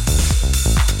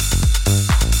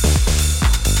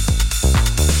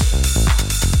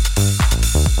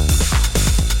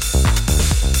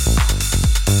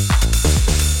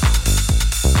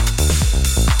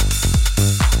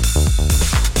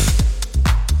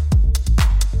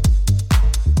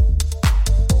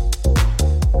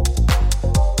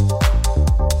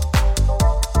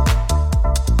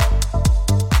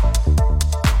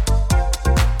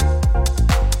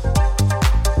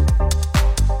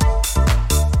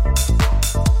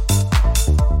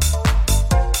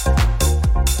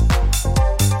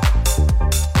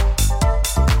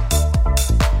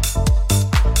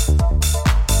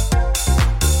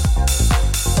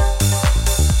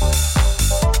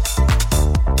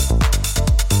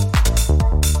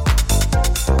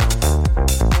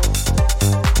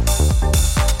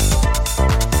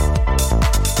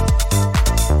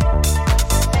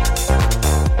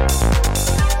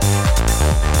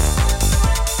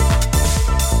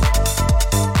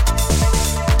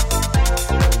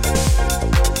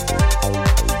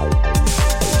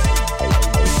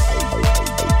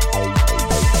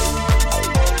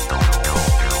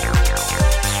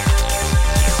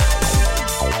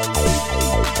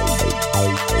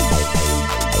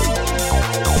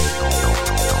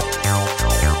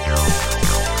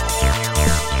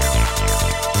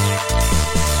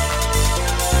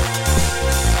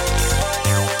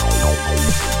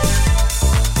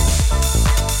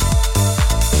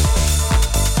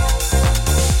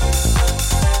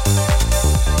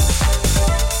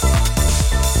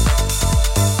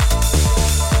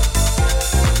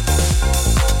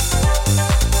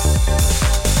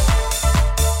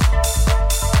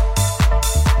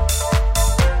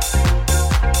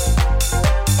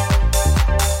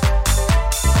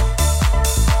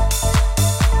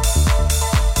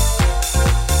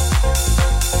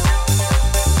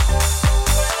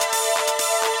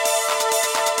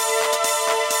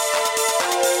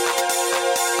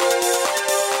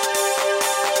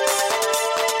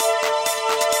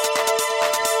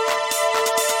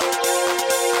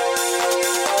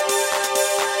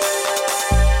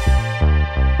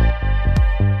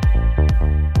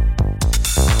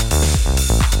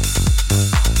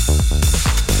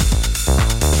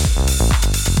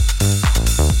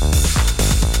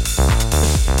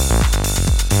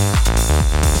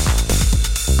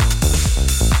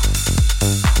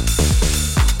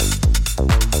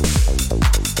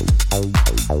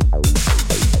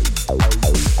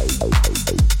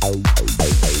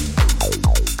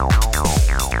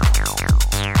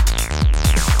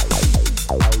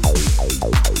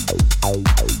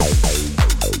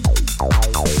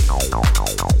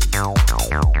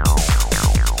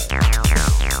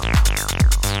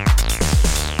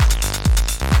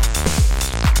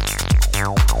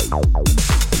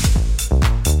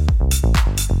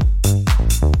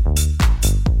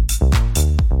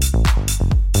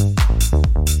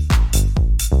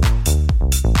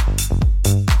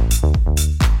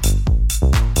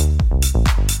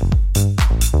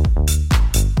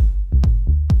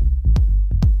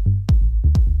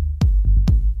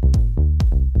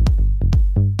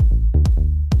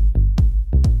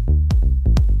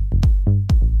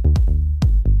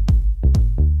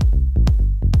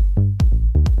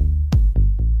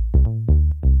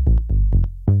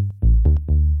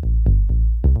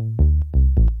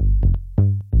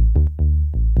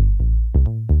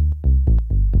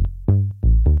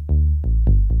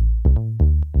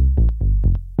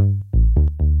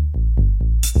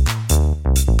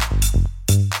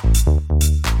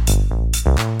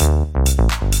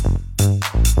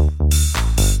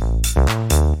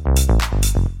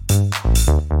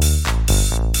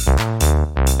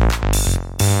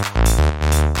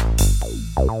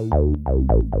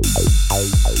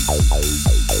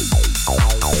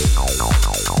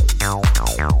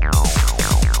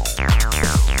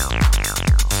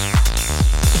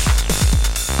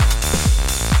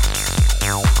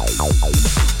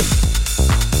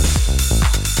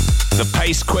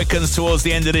 pace quickens towards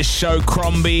the end of this show.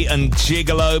 Crombie and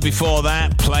Gigolo before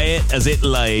that. Play It As It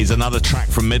Lays, another track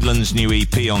from Midland's new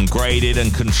EP on Graded,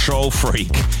 and Control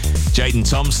Freak. Jaden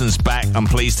Thompson's back, I'm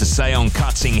pleased to say, on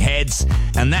Cutting Heads.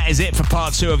 And that is it for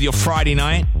part 2 of your Friday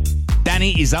night.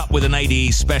 Danny is up with an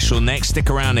ADE special next. Stick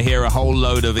around to hear a whole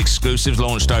load of exclusives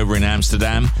launched over in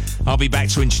Amsterdam. I'll be back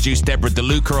to introduce Deborah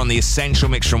DeLuca on the Essential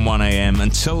Mix from 1am.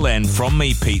 Until then, from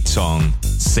me, Pete Tong.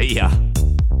 See ya.